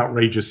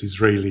outrageous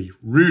Israeli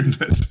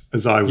rudeness,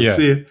 as I would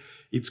see it.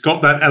 It's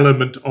got that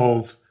element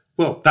of,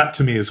 well, that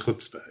to me is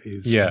chutzpah,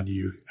 is when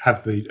you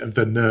have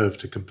the nerve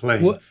to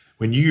complain,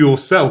 when you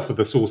yourself are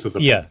the source of the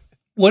problem.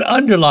 What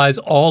underlies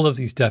all of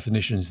these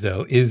definitions,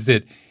 though, is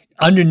that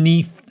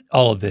underneath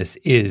all of this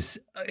it's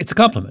a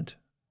compliment,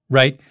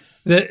 right?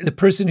 The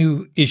person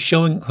who is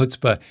showing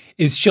chutzpah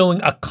is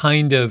showing a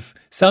kind of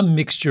some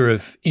mixture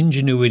of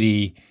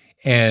ingenuity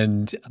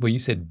and, well, you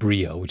said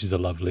brio, which is a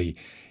lovely,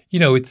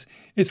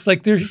 it's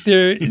like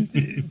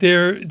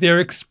they're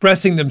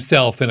expressing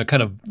themselves in a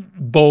kind of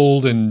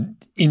bold and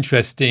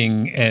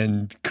interesting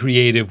and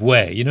creative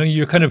way.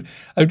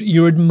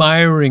 You're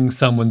admiring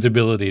someone's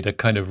ability to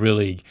kind of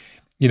really,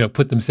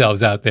 put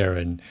themselves out there,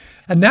 and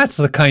that's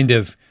the kind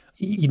of,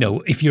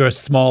 if you're a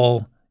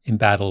small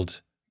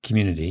embattled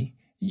community,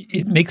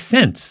 it makes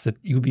sense that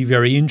you'll be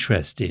very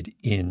interested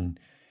in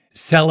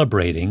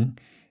celebrating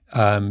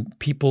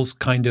people's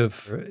kind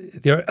of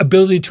their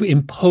ability to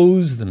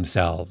impose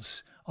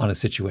themselves on a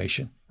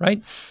situation,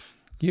 right?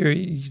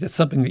 That's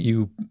something that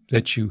you.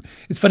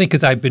 It's funny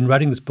because I've been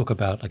writing this book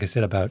about, like I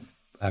said, about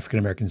African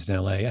Americans in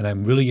LA, and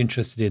I'm really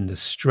interested in the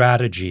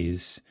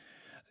strategies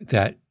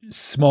that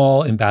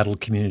small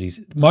embattled communities,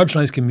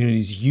 marginalized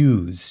communities,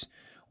 use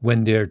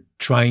when they're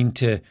trying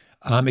to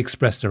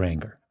express their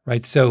anger,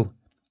 right? So,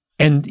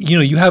 and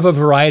you have a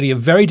variety of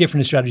very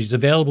different strategies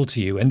available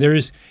to you, and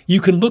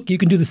you can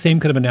do the same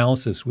kind of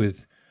analysis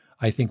with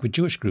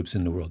Jewish groups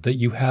in the world, that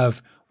you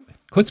have.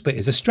 Chutzpah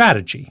is a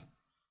strategy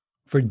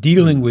for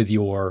dealing with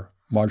your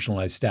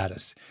marginalized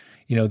status.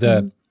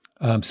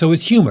 So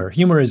is humor.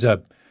 Humor is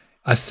a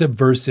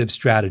subversive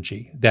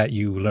strategy that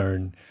you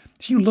learn.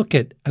 If you look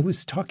at, I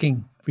was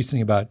talking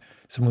recently about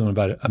someone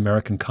about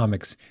American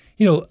comics.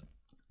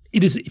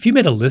 It is, if you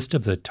made a list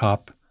of the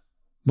top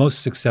most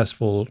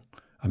successful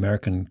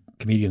American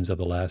comedians of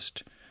the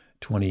last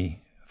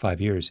 25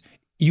 years,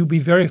 you'd be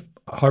very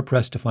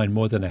hard-pressed to find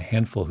more than a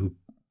handful who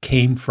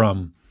came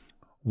from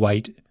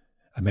white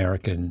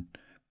American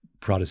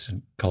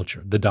Protestant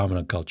culture, the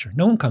dominant culture.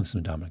 No one comes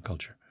from the dominant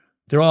culture.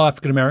 They're all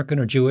African American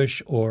or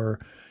Jewish, or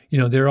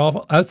they're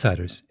all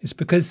outsiders. It's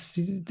because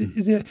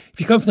if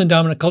you come from the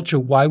dominant culture,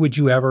 why would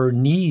you ever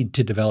need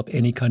to develop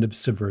any kind of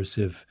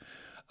subversive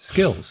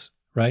skills,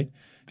 right?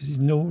 Because there's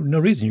no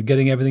reason. You're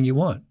getting everything you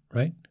want,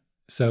 right?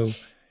 So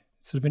it's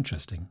sort of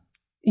interesting.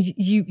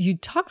 You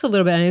talked a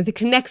little bit, and it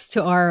connects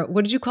to our,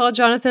 what did you call it,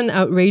 Jonathan?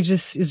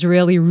 Outrageous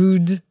Israeli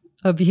rude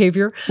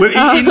behavior. Well,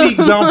 in the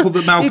example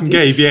that Malcolm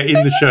gave,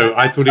 in the show,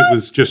 I thought it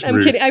was just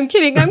rude. I'm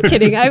kidding.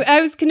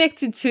 I was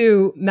connected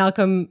to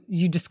Malcolm.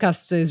 You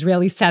discussed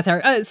Israeli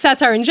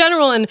satire in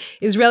general, and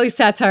Israeli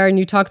satire, and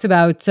you talked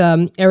about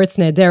Eretz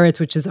Nehederet,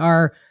 which is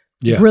our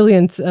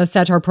brilliant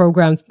satire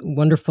programs,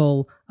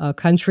 wonderful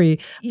country.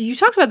 You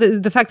talked about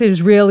the fact that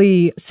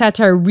Israeli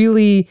satire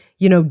really,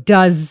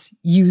 does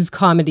use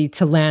comedy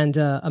to land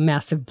a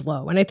massive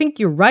blow. And I think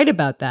you're right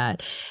about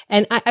that.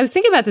 And I was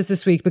thinking about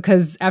this week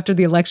because after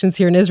the elections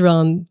here in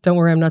Israel, and don't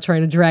worry, I'm not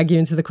trying to drag you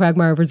into the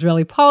quagmire of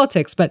Israeli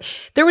politics, but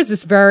there was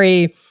this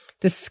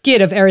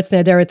skit of Eretz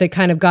Nehederet that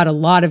kind of got a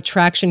lot of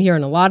traction here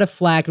and a lot of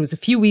flack. It was a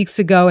few weeks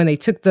ago, and they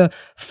took the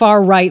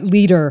far-right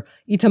leader,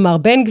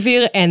 Itamar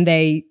Ben-Gvir, and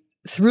they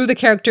threw the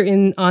character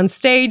on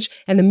stage,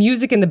 and the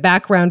music in the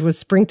background was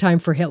Springtime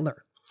for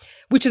Hitler,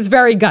 which is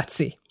very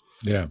gutsy.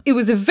 Yeah. It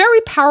was a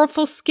very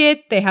powerful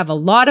skit. They have a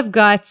lot of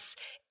guts.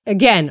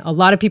 Again, a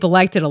lot of people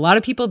liked it. A lot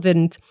of people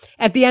didn't.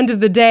 At the end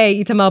of the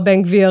day, Itamar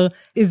Ben-Gvir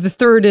is the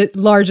third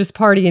largest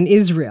party in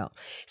Israel.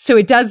 So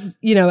it does,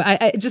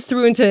 I just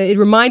it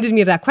reminded me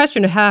of that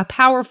question of how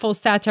powerful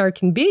satire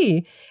can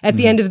be. At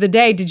the end of the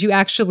day, did you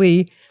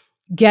actually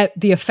get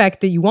the effect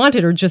that you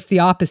wanted, or just the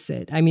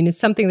opposite? I mean, it's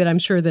something that I'm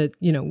sure that,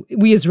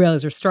 we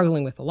Israelis are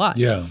struggling with a lot.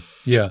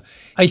 Yeah.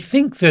 I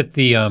think that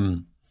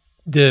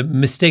the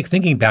mistake,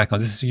 thinking back on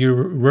this, you're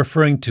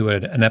referring to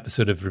an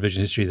episode of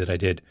Revision History that I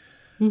did,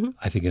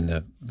 I think in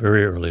the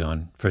very early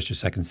on, first or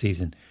second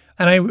season.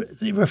 And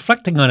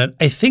reflecting on it,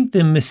 I think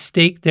the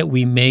mistake that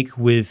we make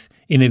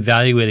in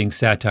evaluating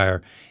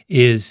satire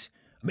is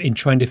in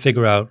trying to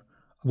figure out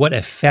what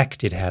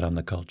effect it had on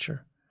the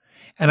culture.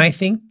 And I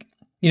think,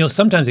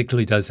 sometimes it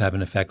clearly does have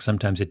an effect,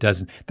 sometimes it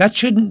doesn't. That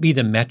shouldn't be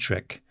the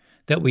metric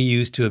that we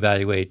use to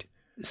evaluate.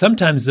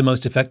 Sometimes the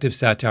most effective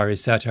satire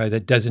is satire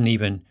that doesn't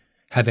even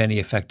have any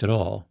effect at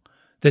all.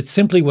 That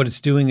simply what it's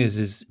doing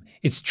is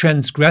it's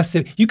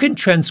transgressive. You can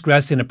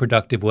transgress in a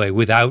productive way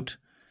without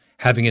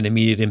having an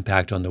immediate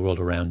impact on the world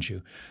around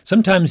you.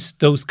 Sometimes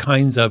those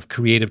kinds of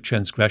creative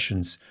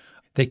transgressions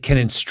that can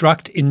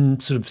instruct in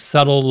sort of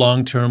subtle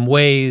long-term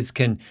ways,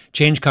 can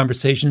change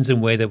conversations in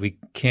a way that we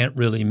can't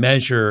really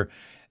measure,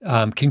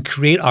 can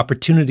create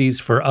opportunities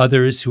for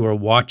others who are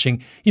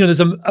watching. There's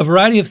a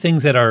variety of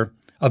things that are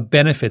of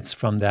benefits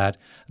from that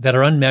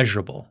are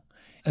unmeasurable.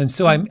 And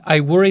so I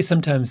worry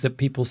sometimes that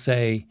people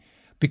say,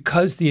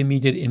 because the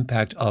immediate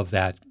impact of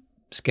that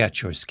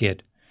sketch or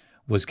skit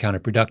was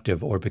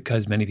counterproductive, or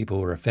because many people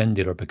were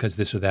offended, or because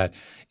this or that,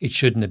 it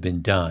shouldn't have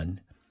been done.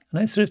 And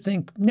I sort of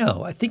think,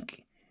 no, I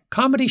think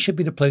comedy should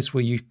be the place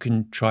where you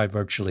can try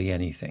virtually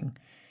anything.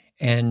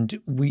 And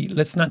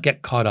let's not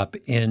get caught up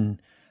in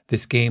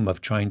this game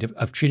of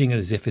treating it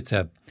as if it's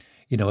a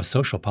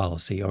social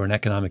policy or an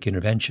economic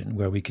intervention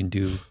where we can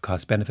do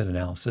cost-benefit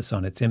analysis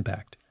on its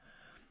impact.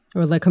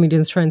 Or let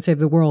comedians try and save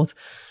the world.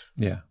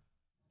 Yeah.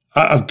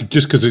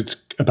 Just because it's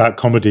about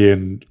comedy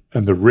and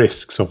the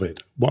risks of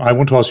it, well, I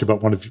want to ask you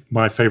about one of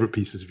my favorite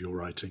pieces of your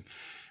writing,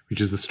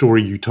 which is the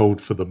story you told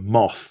for The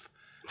Moth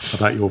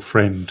about your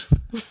friend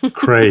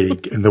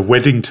Craig and the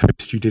wedding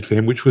toast you did for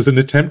him, which was an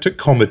attempt at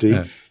comedy.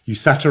 Yeah. You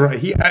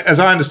satirized. As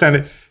I understand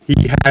it,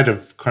 he had a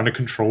kind of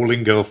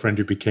controlling girlfriend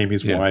who became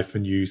his wife,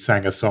 and you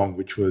sang a song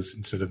which was,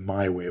 instead of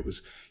my way, it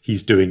was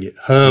he's doing it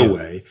her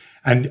way.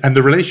 And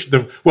the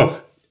relation.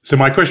 So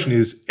my question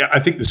is, I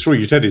think the story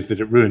you said is that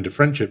it ruined a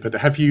friendship, but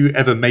have you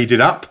ever made it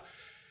up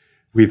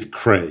with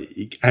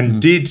Craig?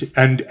 And did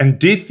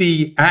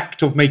the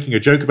act of making a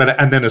joke about it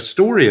and then a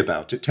story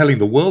about it, telling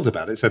the world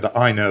about it, so that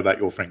I know about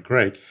your friend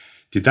Craig,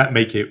 did that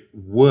make it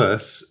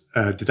worse?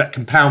 Did that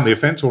compound the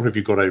offense, or have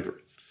you got over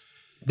it?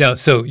 No.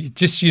 So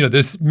just,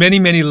 there's many,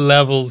 many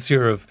levels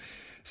here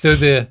so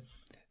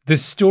the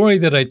story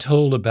that I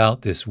told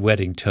about this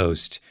wedding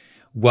toast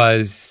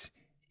was,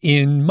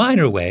 in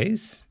minor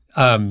ways,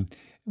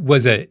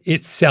 was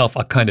itself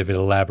a kind of an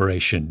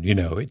elaboration.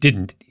 It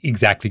didn't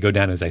exactly go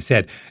down as I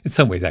said. In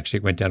some ways, actually,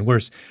 it went down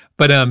worse.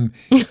 But and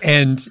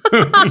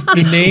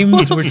the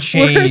names were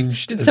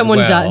changed. Did someone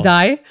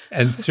die?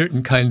 And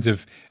certain kinds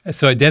of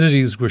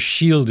identities were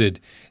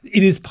shielded.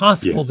 It is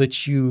possible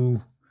that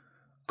you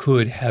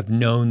could have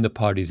known the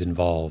parties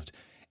involved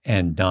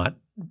and not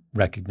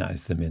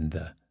recognize them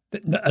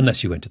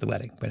unless you went to the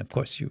wedding. But of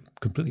course, you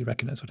completely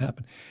recognize what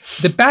happened.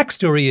 The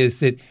backstory is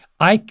that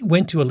I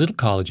went to a little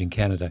college in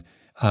Canada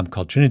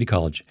called Trinity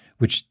College,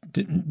 which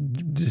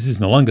this is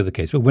no longer the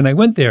case. But when I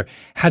went there,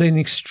 had it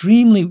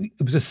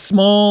was a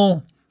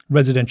small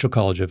residential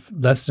college of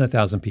less than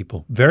 1,000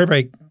 people, very,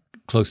 very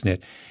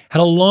close-knit, had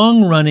a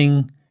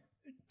long-running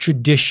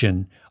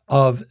tradition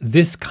of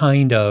this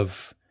kind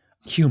of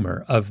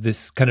humor, of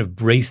this kind of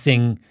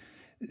bracing,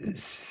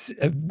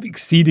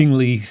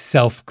 exceedingly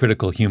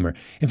self-critical humor.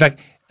 In fact,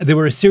 there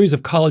were a series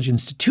of college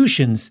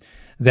institutions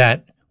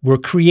that were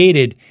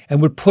created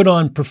and would put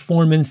on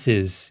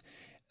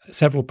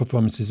several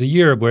performances a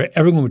year, where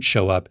everyone would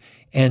show up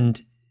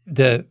and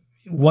the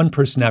one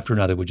person after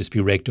another would just be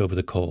raked over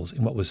the coals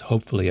in what was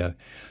hopefully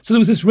so there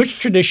was this rich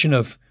tradition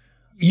of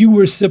you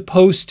were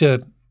supposed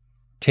to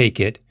take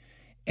it,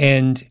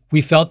 and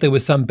we felt there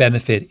was some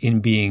benefit in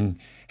being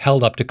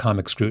held up to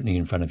comic scrutiny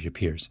in front of your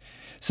peers.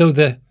 So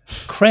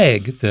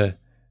Craig, the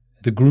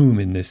groom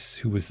in this,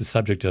 who was the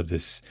subject of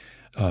this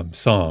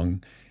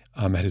song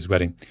at his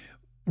wedding,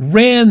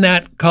 ran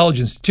that college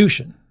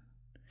institution.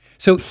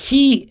 So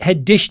he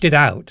had dished it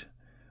out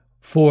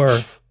for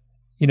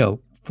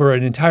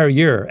an entire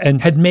year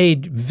and had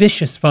made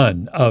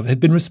had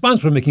been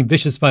responsible for making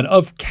vicious fun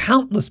of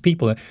countless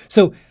people.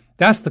 So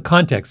that's the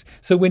context.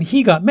 So when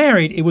he got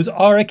married, it was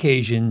our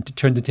occasion to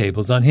turn the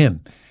tables on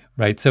him,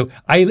 right? So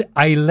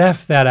I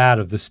left that out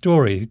of the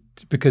story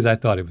because I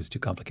thought it was too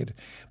complicated.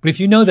 But if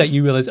you know that,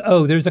 you realize,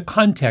 there's a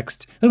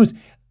context. In other words,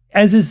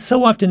 as is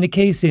so often the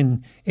case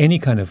in any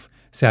kind of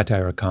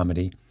satire or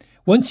comedy,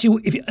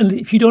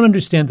 if you don't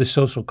understand the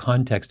social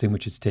context in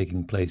which it's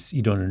taking place,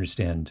 you don't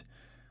understand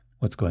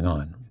what's going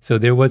on. So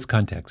there was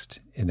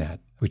context in that,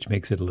 which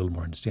makes it a little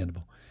more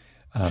understandable.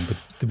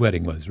 But the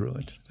wedding was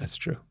ruined. That's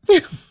true.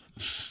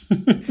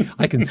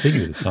 I can sing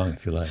you the song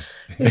if you like.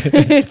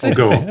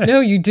 Go on. No,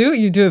 you do.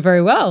 You do it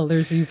very well.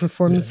 You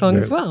perform the song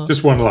as well.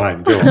 Just one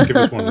line. Go on. Give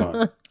us one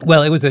line.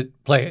 Well, it was a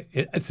play.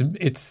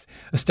 It's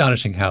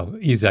astonishing how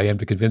easy I am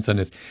to convince on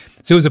this.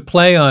 So it was a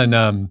play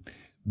on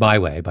My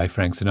Way by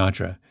Frank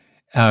Sinatra.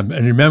 And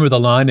remember the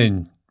line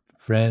in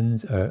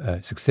Friends,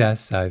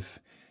 success,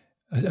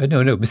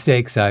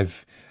 mistakes,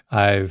 I've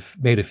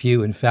made a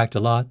few, in fact,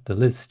 a lot. The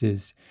list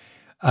is...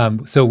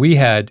 So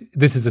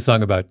this is a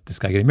song about this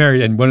guy getting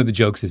married, and one of the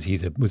jokes is he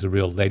was a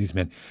real ladies'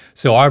 man.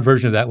 So our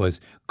version of that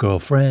was,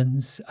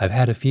 girlfriends, I've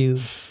had a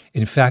few,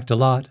 in fact, a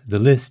lot. The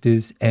list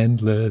is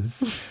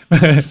endless.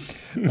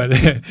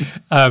 And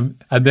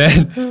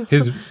then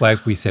his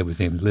wife, we said, was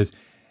named Liz.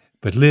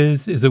 But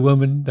Liz is a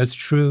woman, that's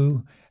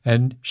true.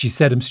 And she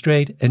set him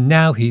straight, and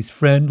now he's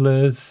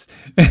friendless.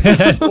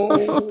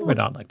 Went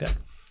on like that.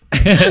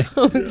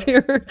 Oh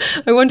dear!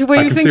 I wonder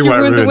why you think you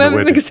ruined the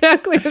women.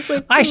 Exactly. It's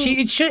like,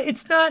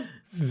 it's not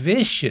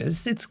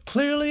vicious. It's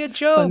clearly a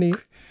joke. Funny.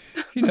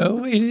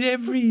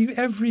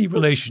 Every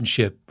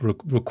relationship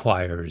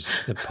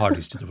requires the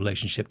parties to the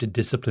relationship to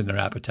discipline their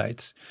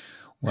appetites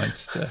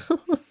once the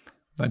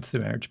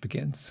marriage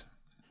begins.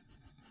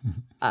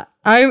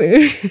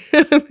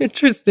 I'm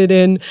interested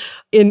in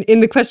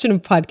the question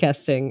of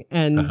podcasting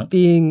and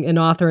being an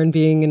author and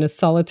being in a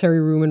solitary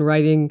room and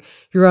writing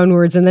your own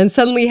words, and then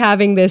suddenly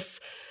having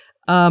this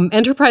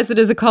enterprise that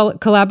is a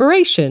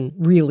collaboration,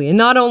 really. And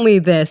not only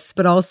this,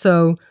 but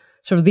also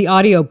sort of the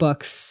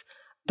audiobooks,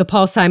 the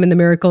Paul Simon, The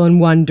Miracle and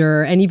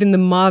Wonder, and even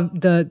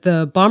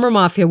the Bomber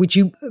Mafia, which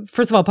you,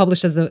 first of all,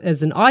 published as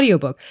an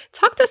audiobook.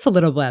 Talk to us a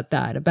little about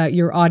that, about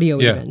your audio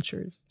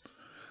adventures.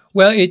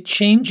 Well, it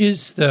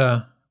changes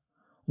the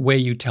way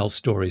you tell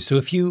stories.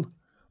 So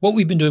what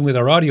we've been doing with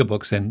our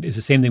audiobooks, and is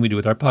the same thing we do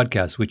with our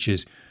podcast, which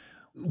is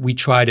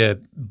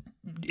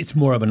it's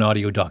more of an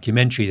audio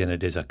documentary than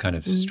it is a kind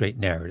of straight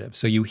narrative.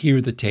 So you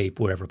hear the tape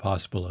wherever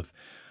possible of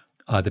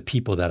the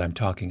people that I'm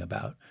talking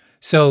about.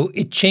 So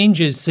it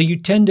changes. So you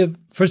tend to,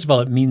 first of all,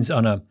 it means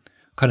on a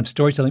kind of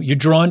storytelling, you're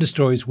drawn to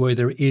stories where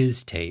there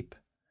is tape.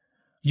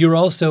 You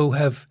also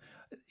have,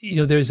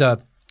 there's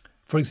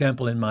for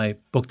example, in my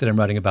book that I'm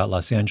writing about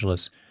Los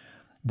Angeles,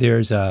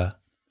 there's a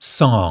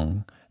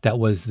song that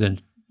was the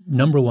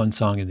 #1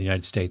 song in the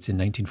United States in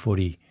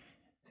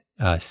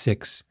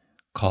 1946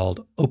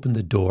 called Open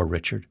the Door,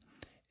 Richard,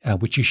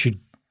 which you should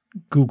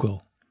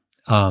Google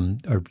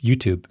or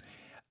YouTube.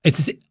 It's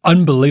this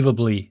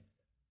unbelievably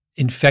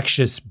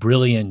infectious,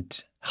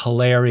 brilliant,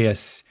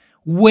 hilarious,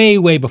 way,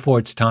 way before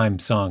its time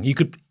song. You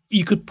could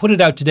put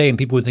it out today and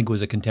people would think it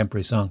was a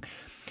contemporary song.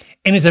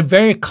 And it's a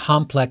very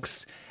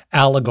complex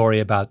allegory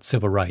about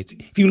civil rights.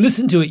 If you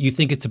listen to it, you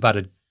think it's about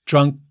a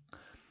drunk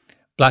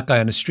black guy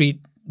on the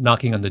street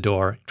knocking on the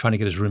door, trying to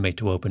get his roommate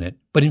to open it.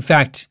 But in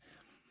fact,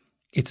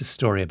 it's a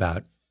story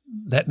about,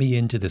 let me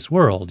into this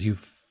world.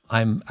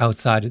 I'm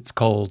outside, it's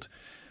cold.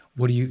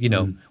 What do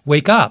you,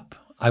 wake up.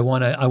 I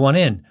want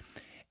in.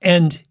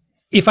 And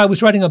if I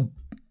was writing a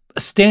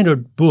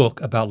standard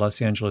book about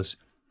Los Angeles,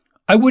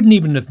 I wouldn't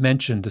even have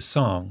mentioned the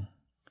song.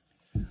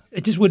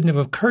 It just wouldn't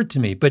have occurred to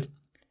me. But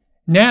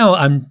now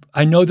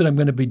I know that I'm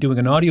going to be doing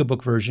an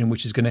audiobook version,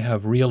 which is going to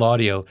have real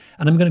audio,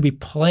 and I'm going to be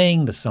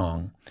playing the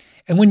song.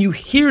 And when you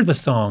hear the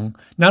song,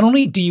 not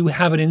only do you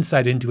have an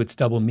insight into its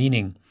double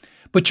meaning,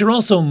 but you're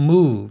also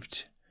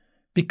moved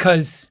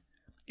because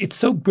it's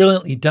so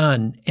brilliantly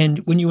done. And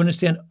when you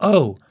understand,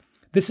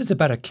 this is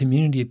about a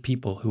community of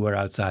people who are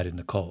outside in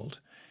the cold.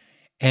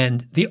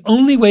 And the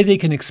only way they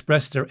can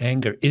express their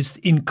anger is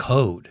in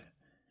code.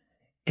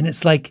 And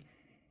it's like,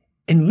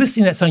 in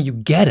listening to that song, you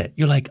get it.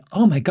 You're like,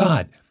 oh my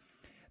God.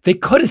 They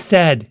could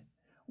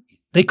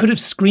have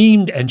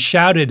screamed and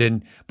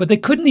shouted, but they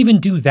couldn't even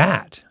do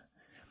that.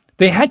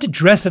 They had to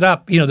dress it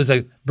up. There's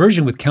a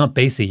version with Count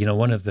Basie,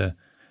 one of the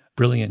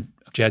brilliant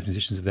jazz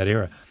musicians of that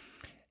era.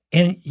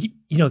 And,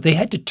 they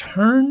had to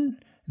turn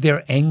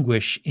their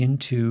anguish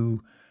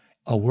into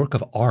a work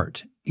of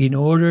art in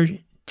order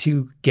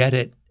to get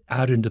it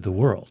out into the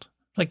world.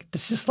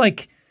 It's just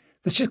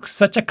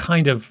such a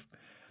kind of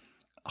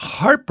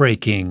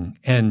heartbreaking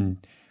and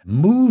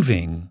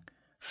moving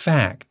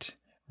fact,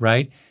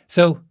 right?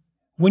 So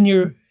when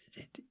the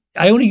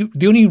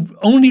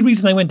only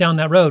reason I went down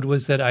that road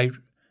was that I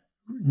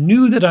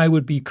knew that I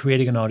would be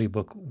creating an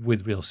audiobook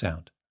with real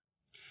sound.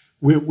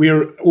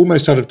 We're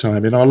almost out of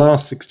time. In our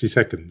last 60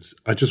 seconds,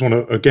 I just want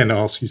to again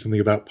ask you something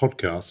about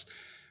podcasts.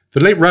 The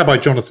late Rabbi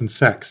Jonathan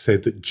Sacks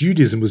said that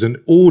Judaism was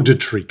an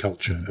auditory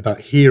culture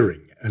about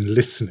hearing and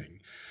listening.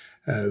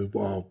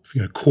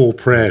 Core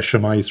prayer,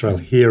 Shema Israel,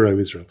 Hear, O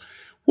Israel.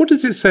 What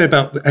does it say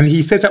about, and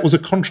he said that was a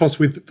contrast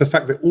with the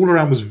fact that all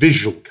around was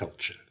visual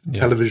culture,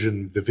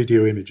 television, the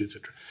video image,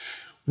 etc.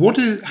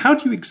 How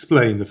do you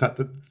explain the fact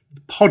that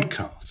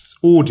podcasts,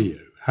 audio,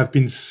 have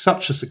been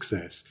such a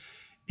success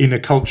in a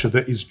culture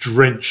that is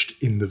drenched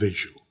in the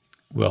visual?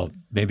 Well,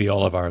 maybe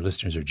all of our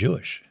listeners are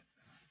Jewish.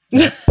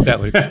 That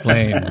would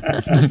explain.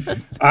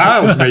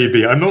 Ours,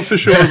 maybe. I'm not so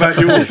sure about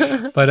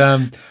yours.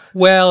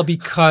 But,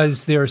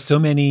 because there are so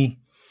many,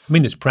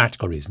 there's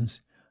practical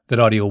reasons that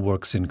audio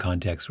works in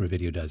contexts where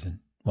video doesn't.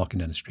 Walking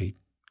down the street,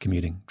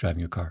 commuting, driving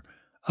your car.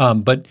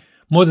 But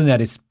more than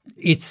that,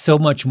 it's so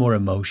much more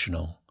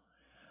emotional.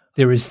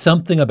 There is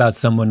something about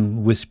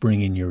someone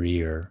whispering in your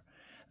ear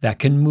that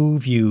can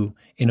move you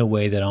in a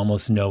way that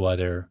almost no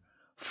other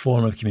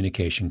form of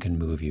communication can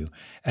move you.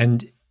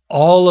 And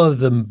all of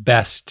the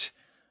best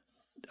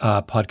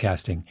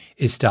podcasting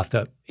is stuff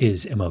that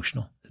is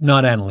emotional,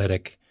 not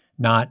analytic,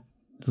 not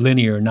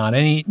linear,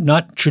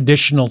 not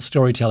traditional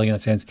storytelling in that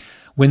sense.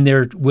 When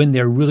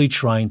they're really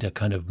trying to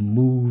kind of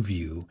move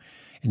you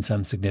in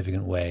some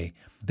significant way,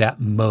 that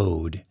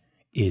mode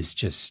is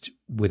just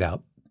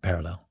without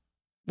parallel.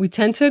 We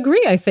tend to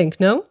agree, I think,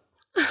 no?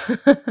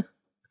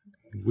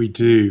 We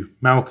do.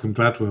 Malcolm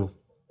Gladwell,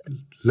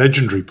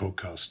 legendary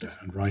podcaster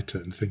and writer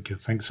and thinker.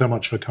 Thanks so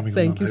much for coming on.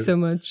 Thank you so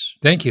much.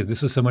 Thank you.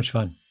 This was so much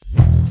fun.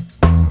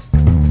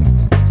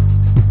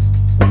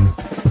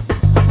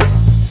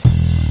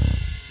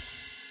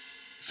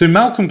 So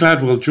Malcolm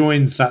Gladwell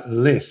joins that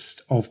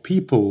list of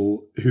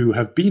people who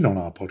have been on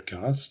our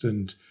podcast,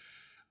 and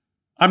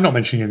I'm not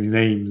mentioning any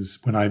names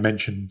when I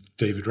mention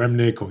David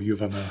Remnick or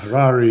Yuval Noah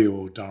Harari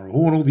or Dara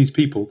Horn, all these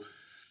people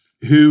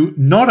who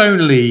not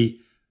only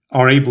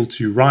are able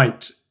to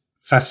write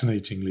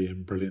fascinatingly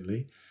and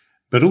brilliantly,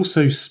 but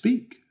also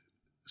speak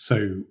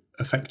so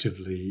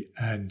effectively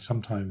and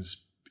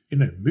sometimes,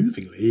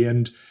 movingly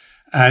and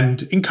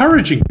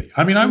encouragingly.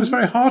 I was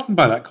very heartened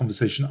by that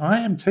conversation. I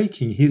am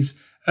taking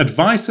his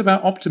advice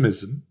about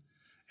optimism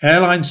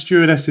airline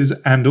stewardesses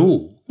and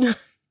all,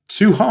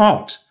 to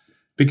heart,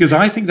 because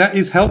I think that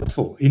is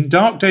helpful. In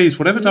dark days,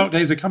 whatever dark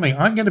days are coming,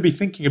 I'm going to be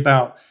thinking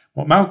about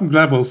what Malcolm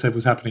Gladwell said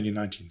was happening in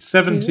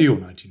 1970 or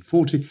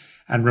 1940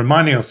 and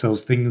reminding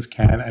ourselves things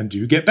can and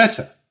do get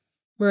better.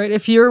 Right.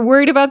 If you're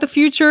worried about the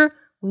future,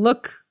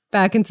 look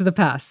back into the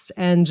past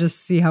and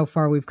just see how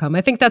far we've come.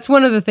 I think that's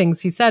one of the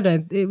things he said.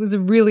 It was a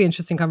really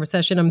interesting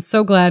conversation. I'm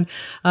so glad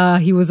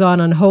he was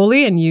on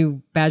Unholy and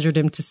you badgered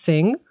him to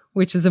sing,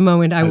 which is a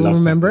moment I will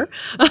remember.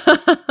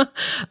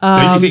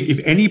 Don't you think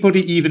if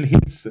anybody even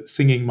hints that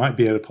singing might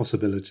be a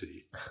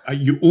possibility,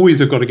 you always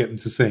have got to get them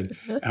to sing.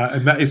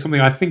 And that is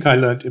something I think I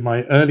learned in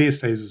my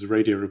earliest days as a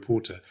radio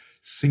reporter.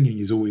 Singing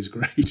is always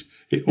great.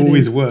 It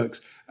always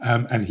works.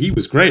 And he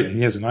was great and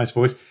he has a nice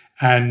voice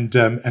and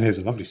he has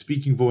a lovely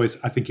speaking voice.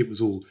 I think it was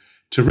all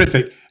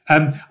terrific.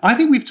 I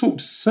think we've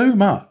talked so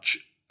much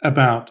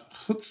about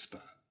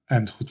chutzpah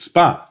and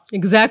chutzpah.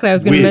 Exactly. I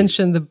was going to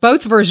mention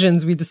both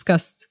versions we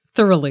discussed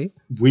thoroughly.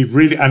 We've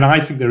really, and I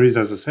think there is,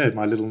 as I said,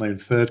 my little known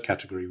third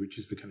category, which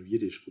is the kind of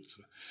Yiddish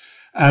chutzpah.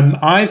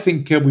 I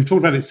think we've talked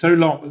about it so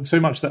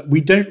much that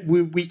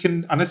we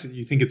can, unless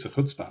you think it's a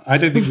chutzpah, I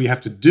don't think we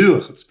have to do a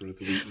chutzpah of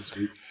the week this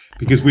week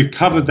because we've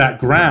covered that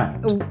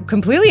ground.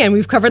 Completely, and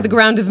we've covered the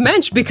ground of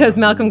Mensch because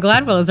Malcolm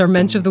Gladwell is our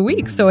Mensch of the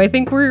week. So I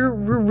think we're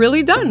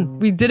really done.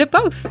 We did it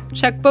both.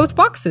 Check both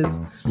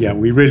boxes. Yeah,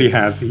 we really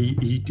have.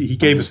 He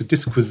gave us a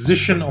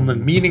disquisition on the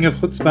meaning of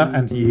chutzpah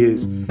and he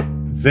is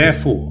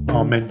therefore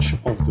our Mensch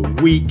of the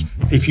week.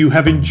 If you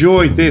have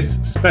enjoyed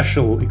this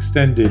special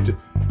extended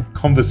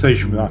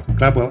conversation with Malcolm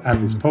Gladwell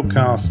and this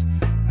podcast,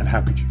 and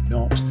how could you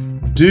not,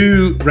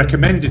 do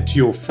recommend it to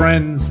your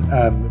friends.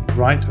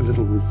 Write a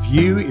little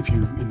review if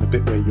you, in the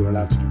bit where you're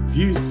allowed to do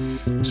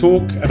reviews.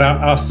 Talk about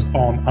us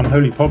on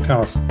Unholy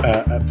Podcast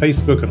at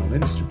Facebook and on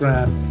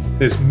Instagram.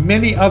 There's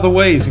many other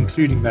ways,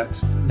 including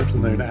that little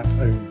known app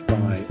owned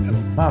by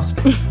Elon Musk.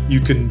 You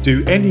can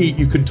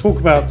talk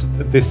about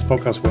this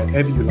podcast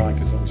wherever you like,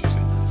 as long as you say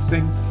nice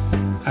things.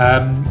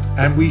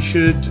 And we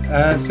should say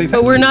thank you.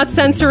 But we're not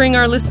censoring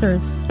our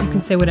listeners. You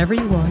can say whatever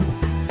you want.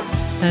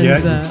 And,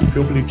 you keep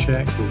your blue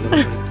check or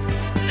whatever.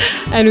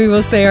 And we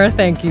will say our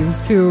thank yous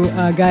to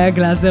Gaia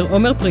Glaser,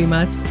 Omer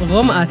Primat,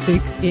 Rom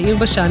Atik, Yair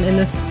Bashan, and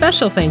a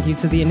special thank you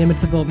to the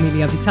inimitable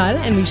Milia Vital.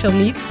 And we shall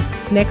meet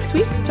next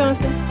week,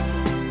 Jonathan.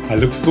 I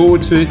look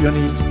forward to it,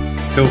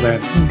 Yonit. Till then.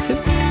 Me too.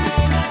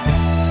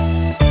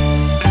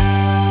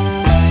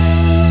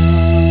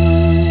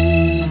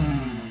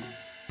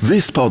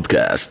 This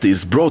podcast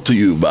is brought to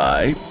you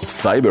by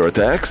Cyber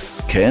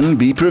attacks can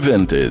be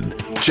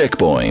prevented. Check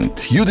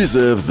Point. You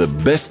deserve the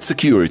best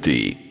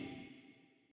security.